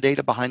managed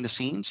metadata behind the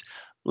scenes,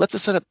 lets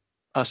us set up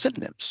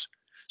synonyms.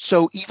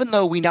 So even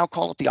though we now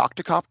call it the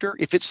octocopter,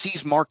 if it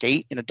sees Mark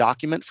 8 in a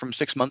document from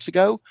 6 months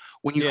ago,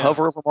 when you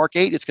hover over Mark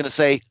 8, it's going to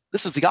say,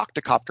 this is the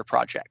octocopter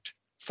project,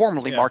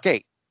 formerly Mark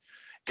 8.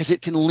 Because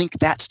it can link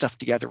that stuff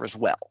together as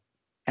well.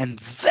 And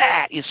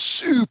that is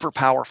super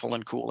powerful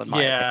and cool in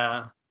my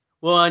opinion.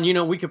 Well,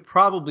 and we could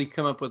probably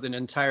come up with an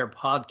entire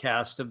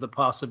podcast of the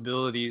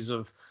possibilities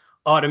of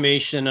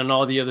automation and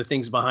all the other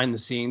things behind the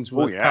scenes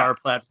with Power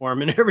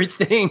Platform and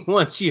everything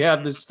once you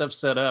have this stuff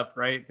set up,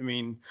 right? I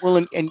mean, well,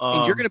 and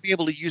you're going to be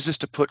able to use this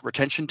to put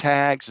retention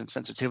tags and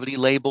sensitivity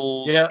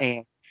labels,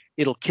 and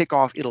it'll kick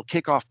off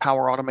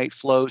Power Automate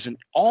flows and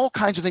all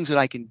kinds of things that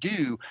I can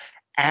do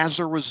as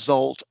a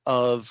result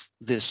of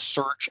this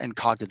search and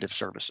cognitive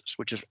services,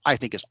 which I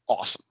think is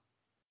awesome.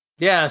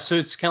 Yeah, so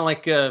it's kind of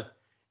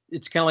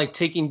like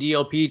taking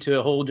DLP to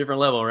a whole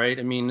different level, right?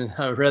 I mean,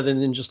 rather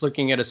than just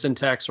looking at a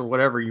syntax or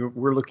whatever,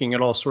 we're looking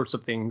at all sorts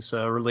of things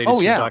related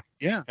to document.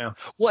 Yeah.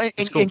 Well,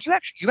 and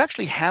you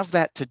actually have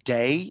that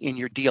today in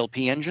your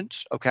DLP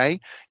engines, okay?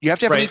 You have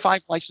to have an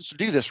E5 license to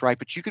do this, right?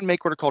 But you can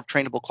make what are called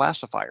trainable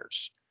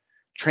classifiers.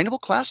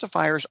 Trainable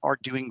classifiers are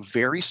doing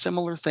very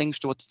similar things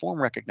to what the form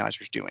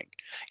recognizer is doing.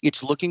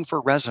 It's looking for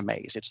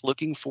resumes. It's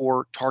looking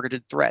for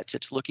targeted threats.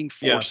 It's looking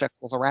for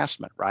sexual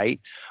harassment,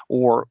 right?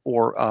 Or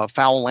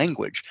foul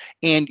language.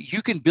 And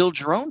you can build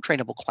your own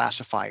trainable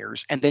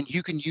classifiers, and then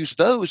you can use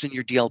those in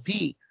your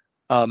DLP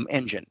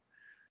engine.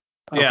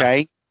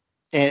 Okay.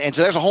 And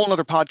so there's a whole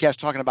other podcast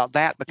talking about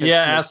that, because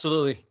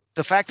absolutely.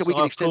 The fact that we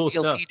can extend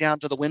DLP down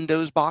to the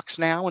Windows box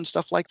now and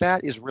stuff like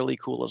that is really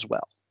cool as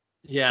well.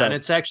 Yeah, and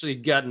it's actually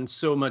gotten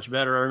so much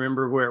better. I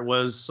remember where it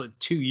was like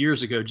 2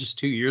 years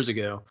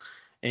ago,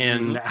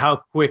 and how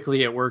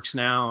quickly it works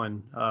now,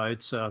 and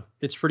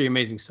it's pretty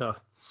amazing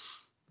stuff.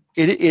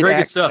 It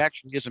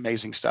actually is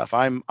amazing stuff.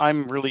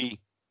 I'm really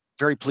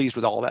very pleased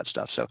with all that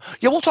stuff. So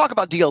we'll talk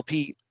about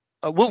DLP.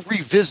 We'll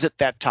revisit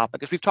that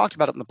topic because we've talked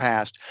about it in the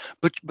past.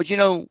 But if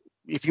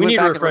you went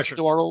back and listened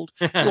to our old,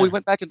 we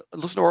went back and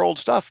listened to our old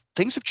stuff,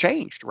 things have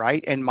changed,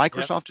 right? And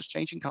Microsoft is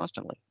changing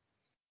constantly.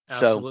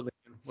 Absolutely.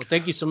 Well,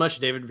 thank you so much,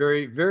 David.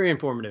 Very, very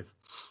informative.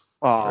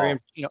 Oh,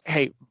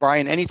 hey,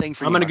 Brian, anything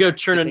for you? I'm gonna go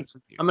turn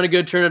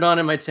it on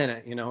in my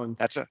tenant. And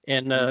that's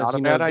not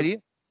a bad idea.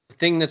 The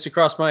thing that's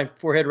across my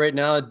forehead right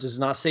now does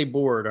not say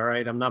bored. All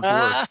right, I'm not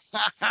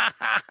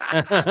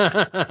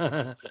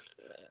bored.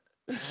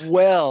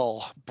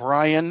 Well,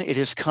 Brian, it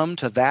has come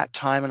to that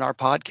time in our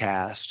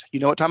podcast. You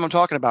know what time I'm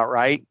talking about,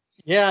 right?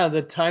 Yeah,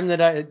 the time that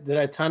I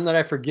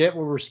forget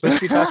what we're supposed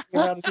to be talking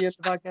about at the end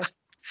of the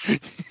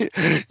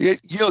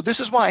podcast. This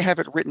is why I have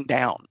it written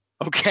down.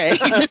 Okay.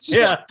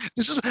 Yeah.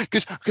 This is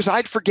because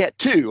I'd forget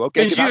too.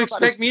 Okay. Because you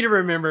expect me to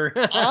remember.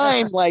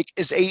 I'm like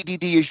as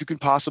ADD as you can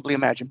possibly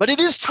imagine. But it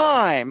is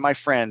time, my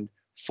friend,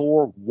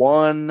 for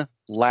one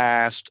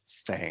last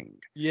thing.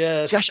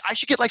 Yes. See, I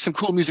should get like some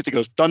cool music that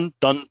goes dun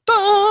dun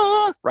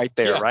dun right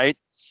there, right?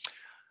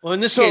 Well, in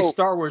this case,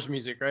 Star Wars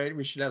music, right?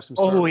 We should have some.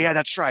 Star Wars. Yeah,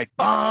 that's right.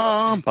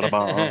 Anyway,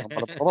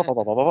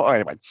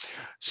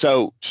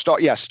 so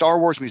Star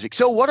Wars music.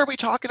 So what are we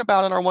talking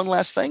about in our one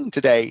last thing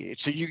today?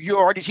 So you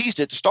already teased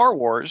it, Star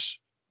Wars.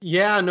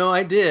 Yeah, no,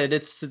 I did.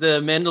 It's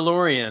the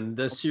Mandalorian,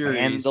 the series.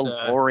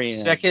 Mandalorian.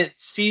 Second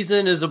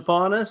season is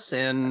upon us,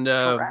 and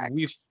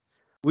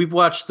we've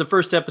watched the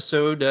first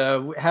episode.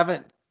 We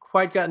haven't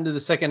quite gotten to the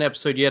second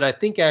episode yet. I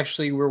think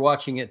actually we're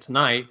watching it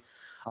tonight.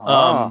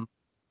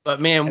 But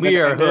man, we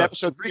are hooked.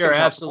 Episode 3 we are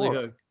absolutely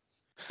hooked.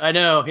 I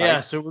know. Yeah.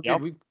 Right. So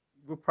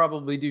we'll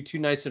probably do 2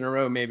 nights in a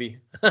row, maybe.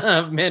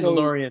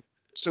 Mandalorian.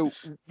 So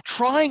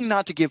trying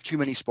not to give too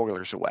many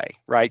spoilers away,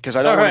 right? Because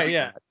I don't. All right.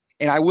 Yeah.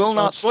 And I will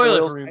not spoil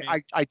it for me.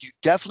 I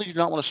definitely do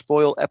not want to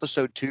spoil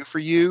episode 2 for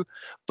you.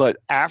 But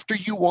after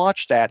you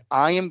watch that,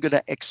 I am going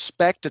to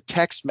expect a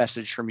text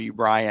message from you,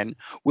 Brian,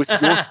 with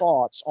your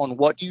thoughts on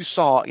what you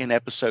saw in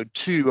episode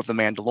 2 of The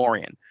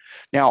Mandalorian.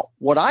 Now,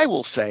 what I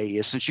will say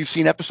is, since you've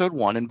seen episode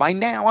 1, and by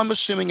now I'm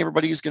assuming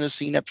everybody is going to have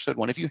seen episode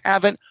 1. If you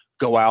haven't,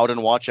 go out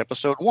and watch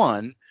episode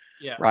 1.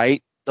 Yeah.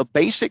 Right? The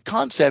basic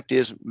concept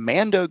is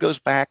Mando goes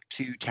back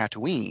to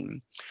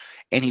Tatooine.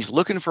 And he's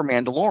looking for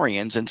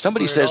Mandalorians, and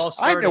somebody says,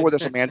 "I know where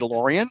there's a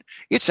Mandalorian.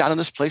 It's out in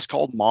this place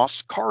called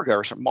Mos Karga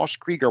or some Mos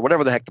Krieger,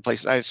 whatever the heck the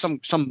place is,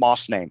 some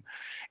Moss name."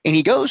 And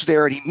he goes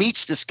there and he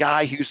meets this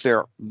guy who's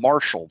their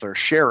marshal, their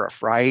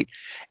sheriff, right?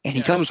 And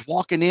he comes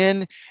walking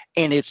in,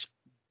 and it's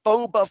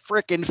Boba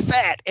frickin'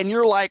 Fett, and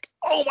you're like,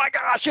 "Oh my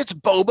gosh, it's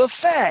Boba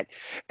Fett!"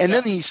 And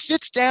then he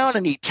sits down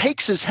and he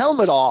takes his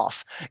helmet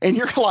off, and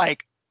you're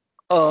like,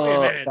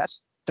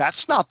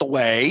 That's not the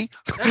way.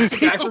 That's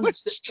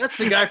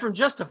the guy from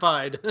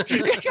Justified.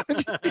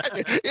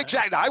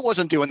 Exactly. I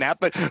wasn't doing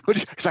that, but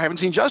because I haven't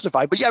seen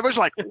Justified. But yeah, I was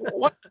like,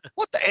 what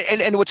the?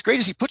 And what's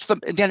great is he puts them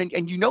down,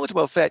 and you know it's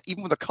Boba Fett,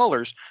 even with the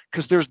colors,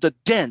 because there's the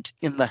dent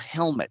in the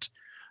helmet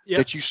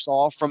that you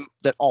saw from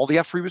all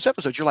the previous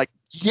episodes. You're like,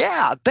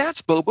 yeah,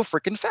 that's Boba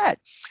frickin' Fett.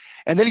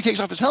 And then he takes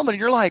off his helmet, and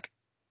you're like,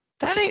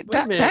 that ain't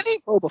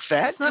Boba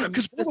Fett. It's not a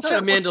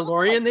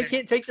Mandalorian. They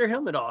can't take their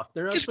helmet off.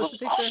 They're not supposed to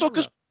take their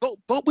helmet off.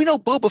 But we know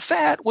Boba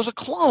Fett was a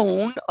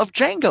clone of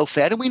Jango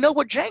Fett, and we know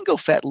what Jango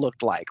Fett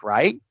looked like,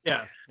 right?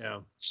 Yeah.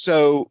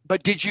 So,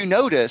 but did you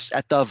notice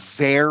at the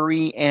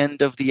very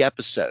end of the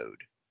episode,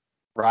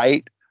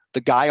 right?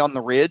 The guy on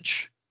the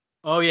ridge.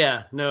 Oh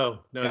yeah, no,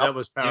 that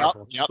was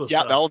powerful.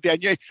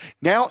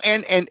 Now,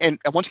 and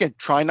once again,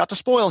 try not to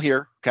spoil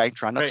here. Okay,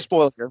 try not to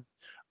spoil here.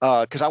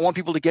 Because I want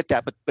people to get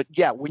that, but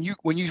yeah, when you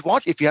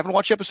watch, if you haven't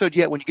watched the episode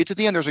yet, when you get to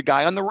the end, there's a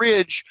guy on the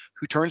ridge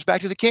who turns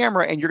back to the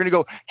camera, and you're gonna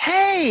go,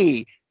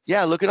 "Hey,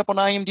 yeah, look it up on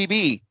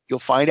IMDb. You'll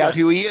find out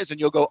who he is, and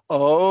you'll go,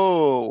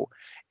 oh."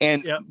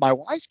 And my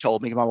wife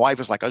told me, my wife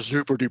is like a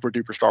super duper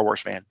duper Star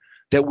Wars fan,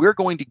 that we're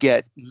going to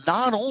get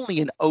not only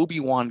an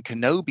Obi-Wan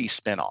Kenobi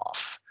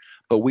spinoff,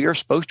 but we are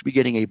supposed to be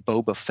getting a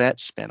Boba Fett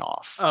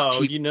spinoff. Oh,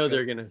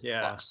 they're gonna,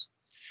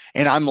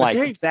 And I'm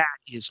like, that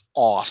is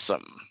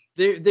awesome.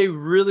 They've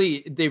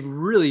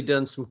really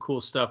done some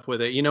cool stuff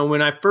with it.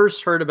 When I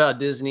first heard about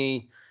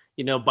Disney,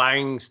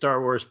 buying Star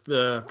Wars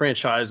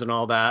franchise and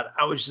all that,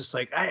 I was just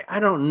like, I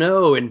don't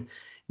know. And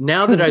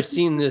now that I've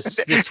seen this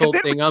whole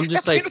thing, I'm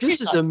just like,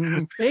 this is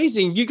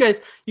amazing. You guys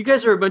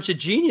are a bunch of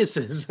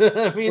geniuses.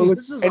 I mean,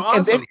 this is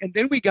awesome. And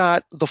then we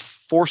got The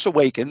Force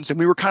Awakens, and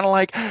we were kind of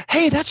like,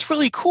 hey, that's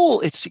really cool.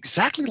 It's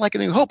exactly like A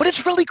New Hope, but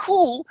it's really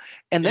cool.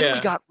 And then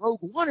we got Rogue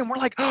One, and we're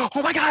like, oh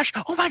my gosh.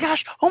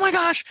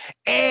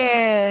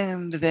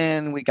 And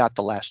then we got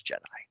The Last Jedi.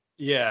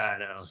 Yeah, I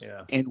know.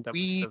 Yeah. And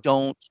we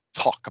don't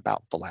talk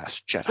about The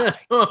Last Jedi.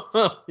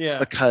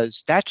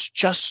 Because that's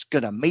just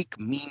going to make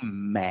me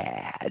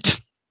mad.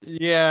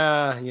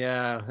 Yeah.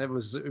 It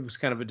was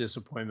kind of a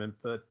disappointment,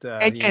 but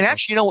and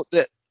actually,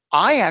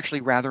 I actually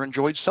rather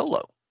enjoyed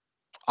Solo.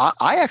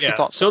 I actually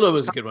thought Solo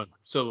was a good one.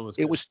 Solo was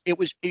good.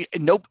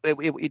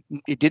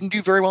 It didn't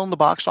do very well in the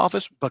box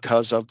office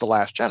because of The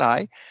Last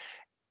Jedi,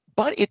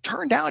 but it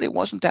turned out it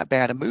wasn't that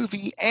bad a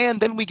movie. And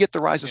then we get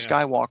The Rise of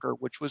Skywalker,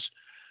 which was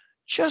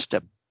just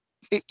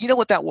you know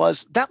what that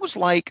was? That was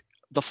like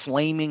the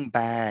flaming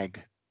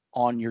bag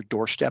on your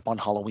doorstep on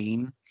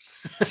Halloween.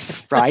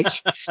 Right?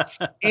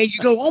 And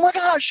you go, oh my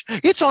gosh,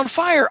 it's on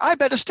fire. I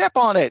better step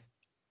on it.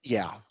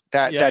 yeah,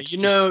 you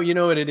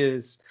know what it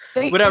is.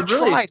 They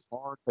tried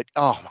hard, but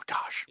oh my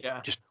gosh.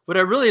 Yeah. What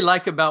I really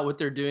like about what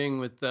they're doing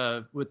with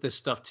this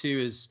stuff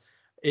too is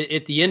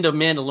at the end of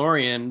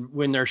Mandalorian,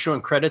 when they're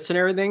showing credits and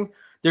everything,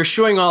 they're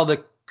showing all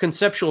the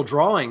conceptual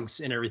drawings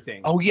and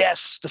everything. Oh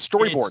yes, the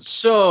storyboards. It's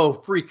so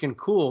freaking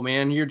cool,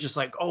 man. You're just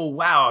like, oh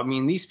wow. I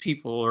mean, these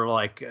people are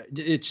like,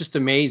 it's just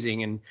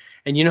amazing,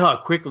 and you know how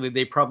quickly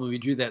they probably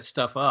drew that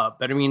stuff up.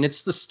 But I mean,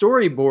 it's the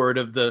storyboard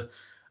of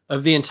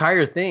the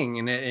entire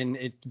thing, and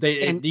it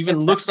even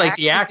looks like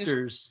the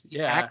actors.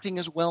 The acting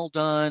is well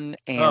done,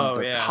 and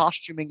the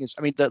costuming is.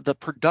 I mean, the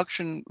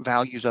production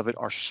values of it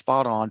are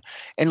spot on.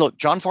 And look,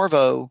 Jon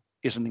Favreau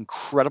is an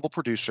incredible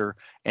producer,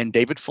 and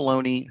David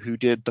Filoni, who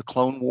did the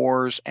Clone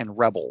Wars and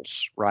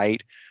Rebels,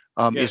 right,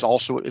 is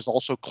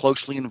also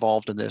closely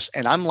involved in this.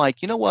 And I'm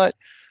like, you know what,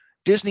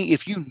 Disney,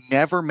 if you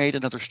never made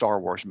another Star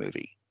Wars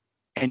movie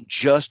and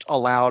just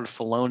allowed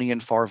Filoni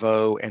and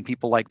Favreau and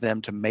people like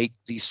them to make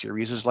these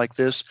series like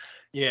this,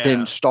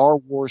 then Star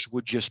Wars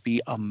would just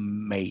be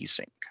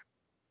amazing.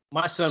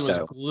 My son was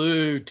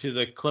glued to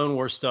the Clone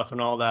Wars stuff and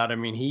all that. I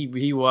mean,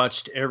 he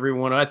watched every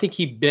one. I think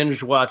he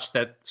binge watched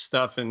that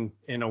stuff in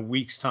a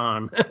week's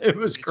time. It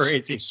was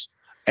crazy.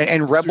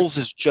 And Rebels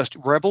is just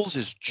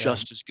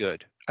as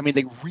good. I mean,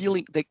 they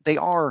really they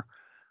are.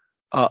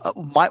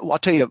 I'll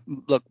tell you,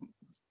 look,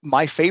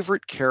 my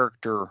favorite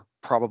character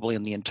probably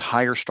in the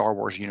entire Star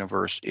Wars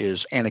universe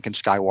is Anakin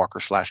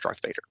Skywalker /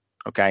 Darth Vader.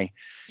 Okay.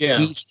 Yeah.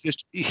 He's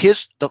just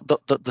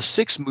the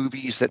 6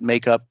 movies that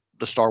make up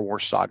the Star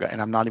Wars saga, and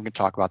I'm not even going to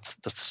talk about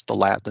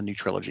the new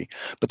trilogy,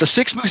 but the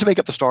 6 movies that make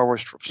up the Star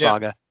Wars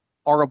saga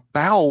are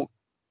about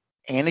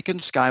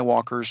Anakin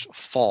Skywalker's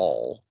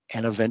fall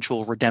and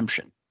eventual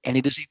redemption, and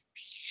it is a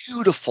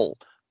beautiful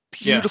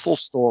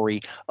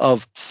story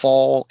of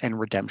fall and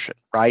redemption.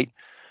 Right.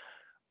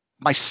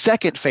 My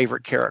second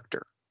favorite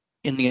character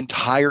in the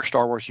entire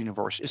Star Wars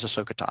universe is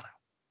Ahsoka Tano.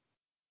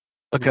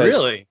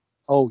 Really?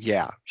 Oh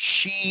yeah,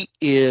 she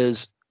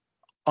is.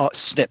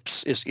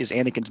 Snips is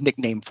Anakin's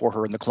nickname for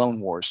her in the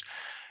Clone Wars.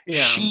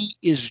 Yeah. She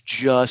is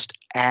just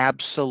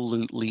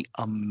absolutely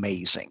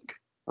amazing,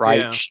 right?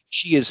 Yeah.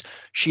 She's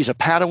a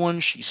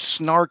Padawan. She's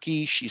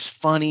snarky. She's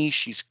funny.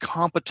 She's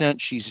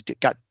competent. She's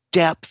got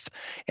depth.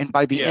 And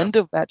by the end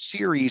of that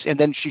series, and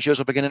then she shows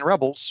up again in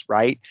Rebels,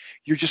 right?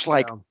 You're just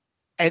like,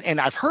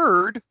 and I've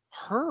heard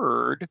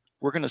we're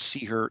going to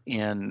see her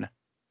in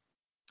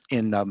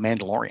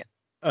Mandalorian.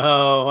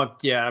 Oh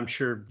yeah, I'm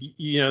sure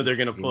they're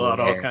going to pull out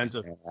all kinds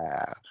of.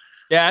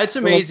 Yeah, it's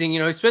amazing,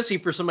 especially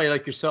for somebody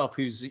like yourself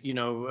who's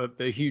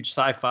a huge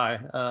sci-fi.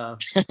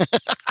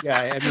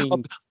 I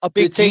mean, a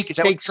big geek. Is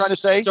that what you're trying to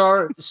say?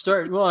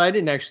 Start. Well, I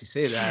didn't actually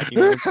say that.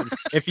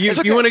 If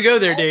you want to go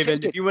there,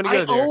 David, if you want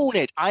to go there, I own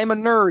it. I'm a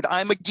nerd.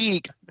 I'm a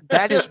geek.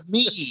 That is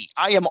me.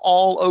 I am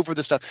all over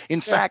this stuff.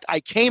 In fact, I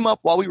came up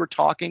while we were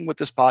talking with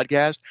this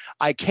podcast.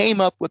 I came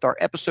up with our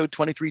episode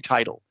 23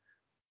 title.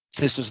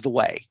 This is the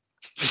way.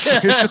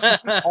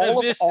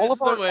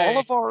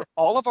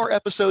 all of our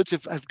episodes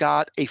have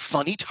got a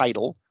funny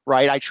title,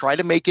 right? I try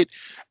to make it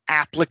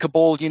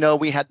applicable.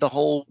 We had the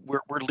whole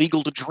we're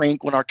legal to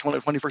drink when our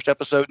 21st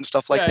episode and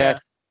stuff like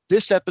that.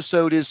 This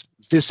episode is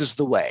This is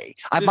the way.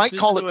 I might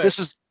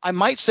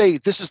say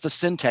this is the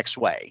Syntex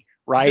way,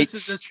 right?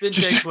 This is the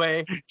Syntex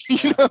way.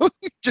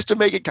 Just to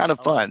make it kind of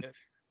fun.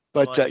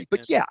 But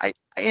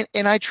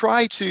I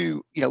try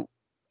to,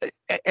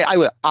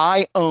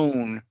 I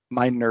own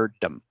my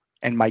nerddom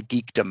and my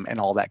geekdom and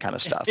all that kind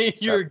of stuff.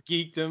 Your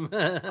geekdom.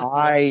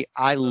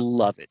 I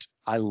love it.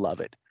 I love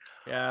it.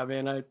 Yeah,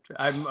 man.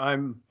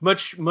 I'm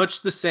much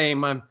the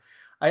same.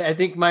 I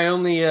think my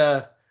only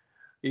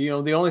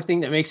the only thing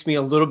that makes me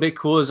a little bit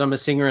cool is I'm a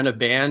singer in a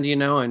band,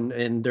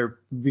 and there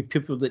be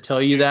people that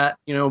tell you that,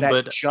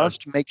 but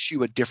just makes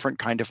you a different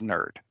kind of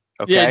nerd.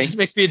 Okay. Yeah, it just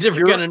makes me a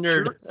different kind of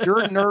nerd.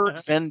 Your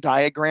nerd Venn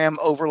diagram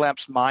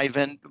overlaps my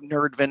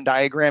nerd Venn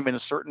diagram in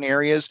certain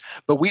areas,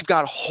 but we've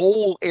got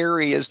whole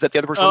areas that the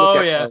other person look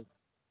at. Yeah.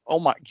 Oh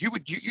my! You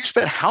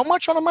spent how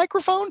much on a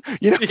microphone? And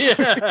you're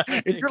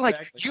exactly.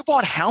 Like, you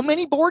bought how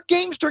many board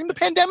games during the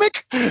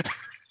pandemic?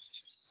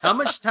 How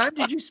much time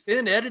did you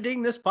spend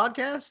editing this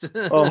podcast?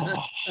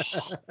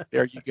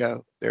 There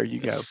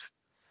you go.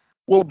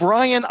 Well,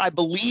 Brian, I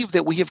believe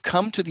that we have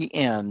come to the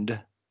end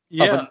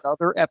of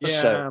another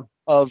episode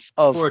of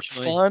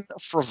fun,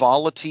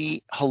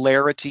 frivolity,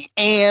 hilarity,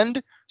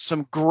 and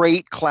some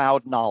great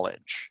cloud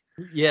knowledge.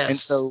 Yes, and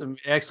so, some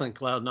excellent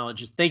cloud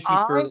knowledge. Thank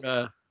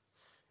you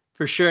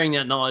for sharing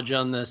that knowledge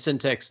on the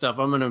Syntex stuff.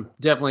 I'm going to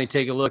definitely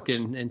take a look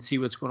and see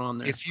what's going on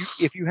there.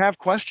 If you have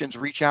questions,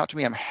 reach out to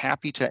me. I'm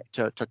happy to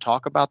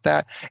talk about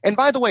that. And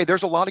by the way,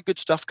 there's a lot of good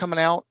stuff coming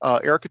out.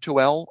 Erica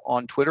Toel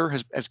on Twitter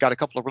has got a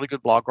couple of really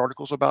good blog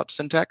articles about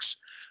Syntex.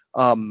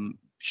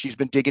 She's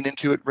been digging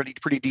into it really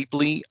pretty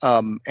deeply,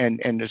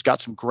 and has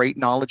got some great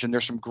knowledge. And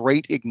there's some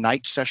great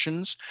Ignite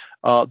sessions.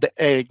 The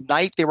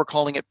Ignite, they were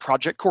calling it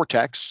Project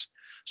Cortex.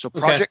 So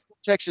Project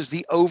Cortex is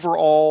the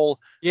overall.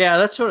 Yeah,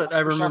 that's what I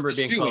remember it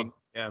being called.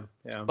 Yeah.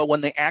 But when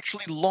they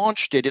actually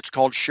launched it, it's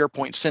called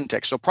SharePoint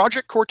Syntex. So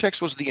Project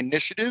Cortex was the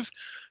initiative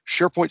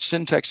SharePoint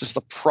Syntex is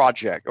the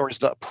project or is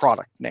the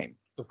product name.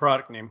 The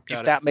product name.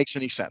 If that makes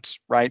any sense,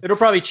 right? It'll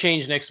probably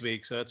change next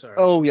week, so that's all right.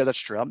 Oh yeah, that's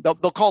true. They'll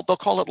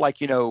call it like,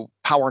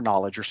 power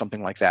knowledge or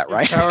something like that,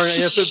 right?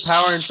 Put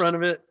power in front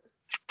of it.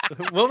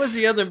 What was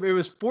the other? It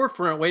was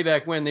Forefront way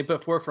back when. They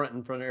put Forefront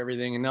in front of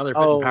everything, and now they're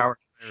putting power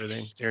in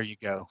everything. There you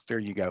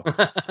go.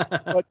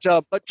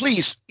 But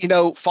please,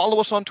 follow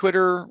us on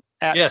Twitter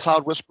at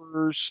Cloud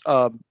Whisperers.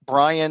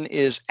 Brian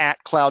is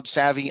at Cloud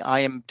Savvy. I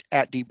am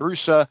at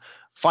DBrusa.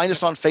 Find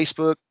us on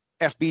Facebook,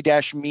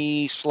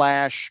 fb-me/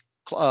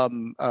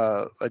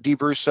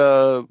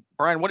 DBrusa.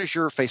 Brian, what is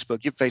your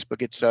Facebook? Give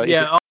Facebook. It's all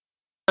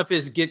stuff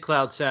is Get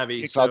Cloud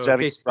Savvy. Get Cloud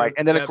Savvy, Facebook, right?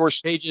 And then of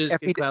course pages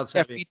Get Cloud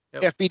Savvy.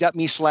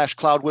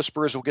 fb.me/Cloud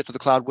Whisperers will get to the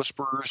Cloud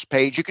Whisperers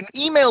page. You can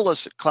email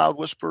us at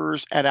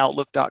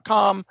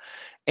cloudwhisperers@outlook.com,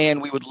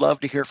 and we would love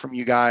to hear from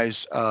you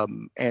guys.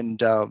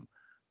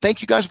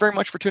 Thank you guys very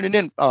much for tuning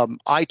in.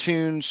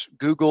 iTunes,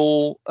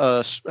 Google,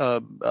 what's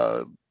the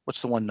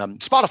one?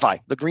 Spotify.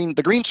 The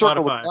green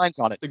circle with lines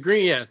on it. The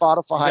green, yeah.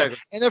 Spotify, exactly.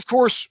 And of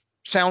course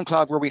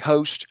SoundCloud, where we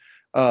host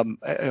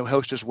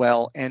as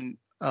well. And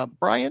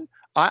Brian,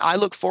 I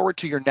look forward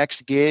to your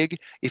next gig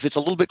if it's a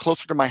little bit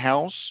closer to my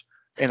house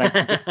and I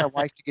can get my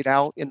wife to get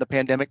out in the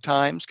pandemic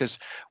times, because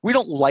we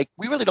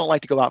really don't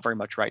like to go out very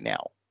much right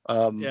now.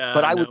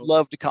 But I would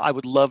love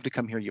to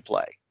come hear you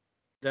play.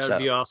 That would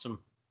be awesome.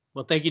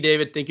 Well, thank you,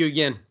 David. Thank you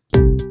again.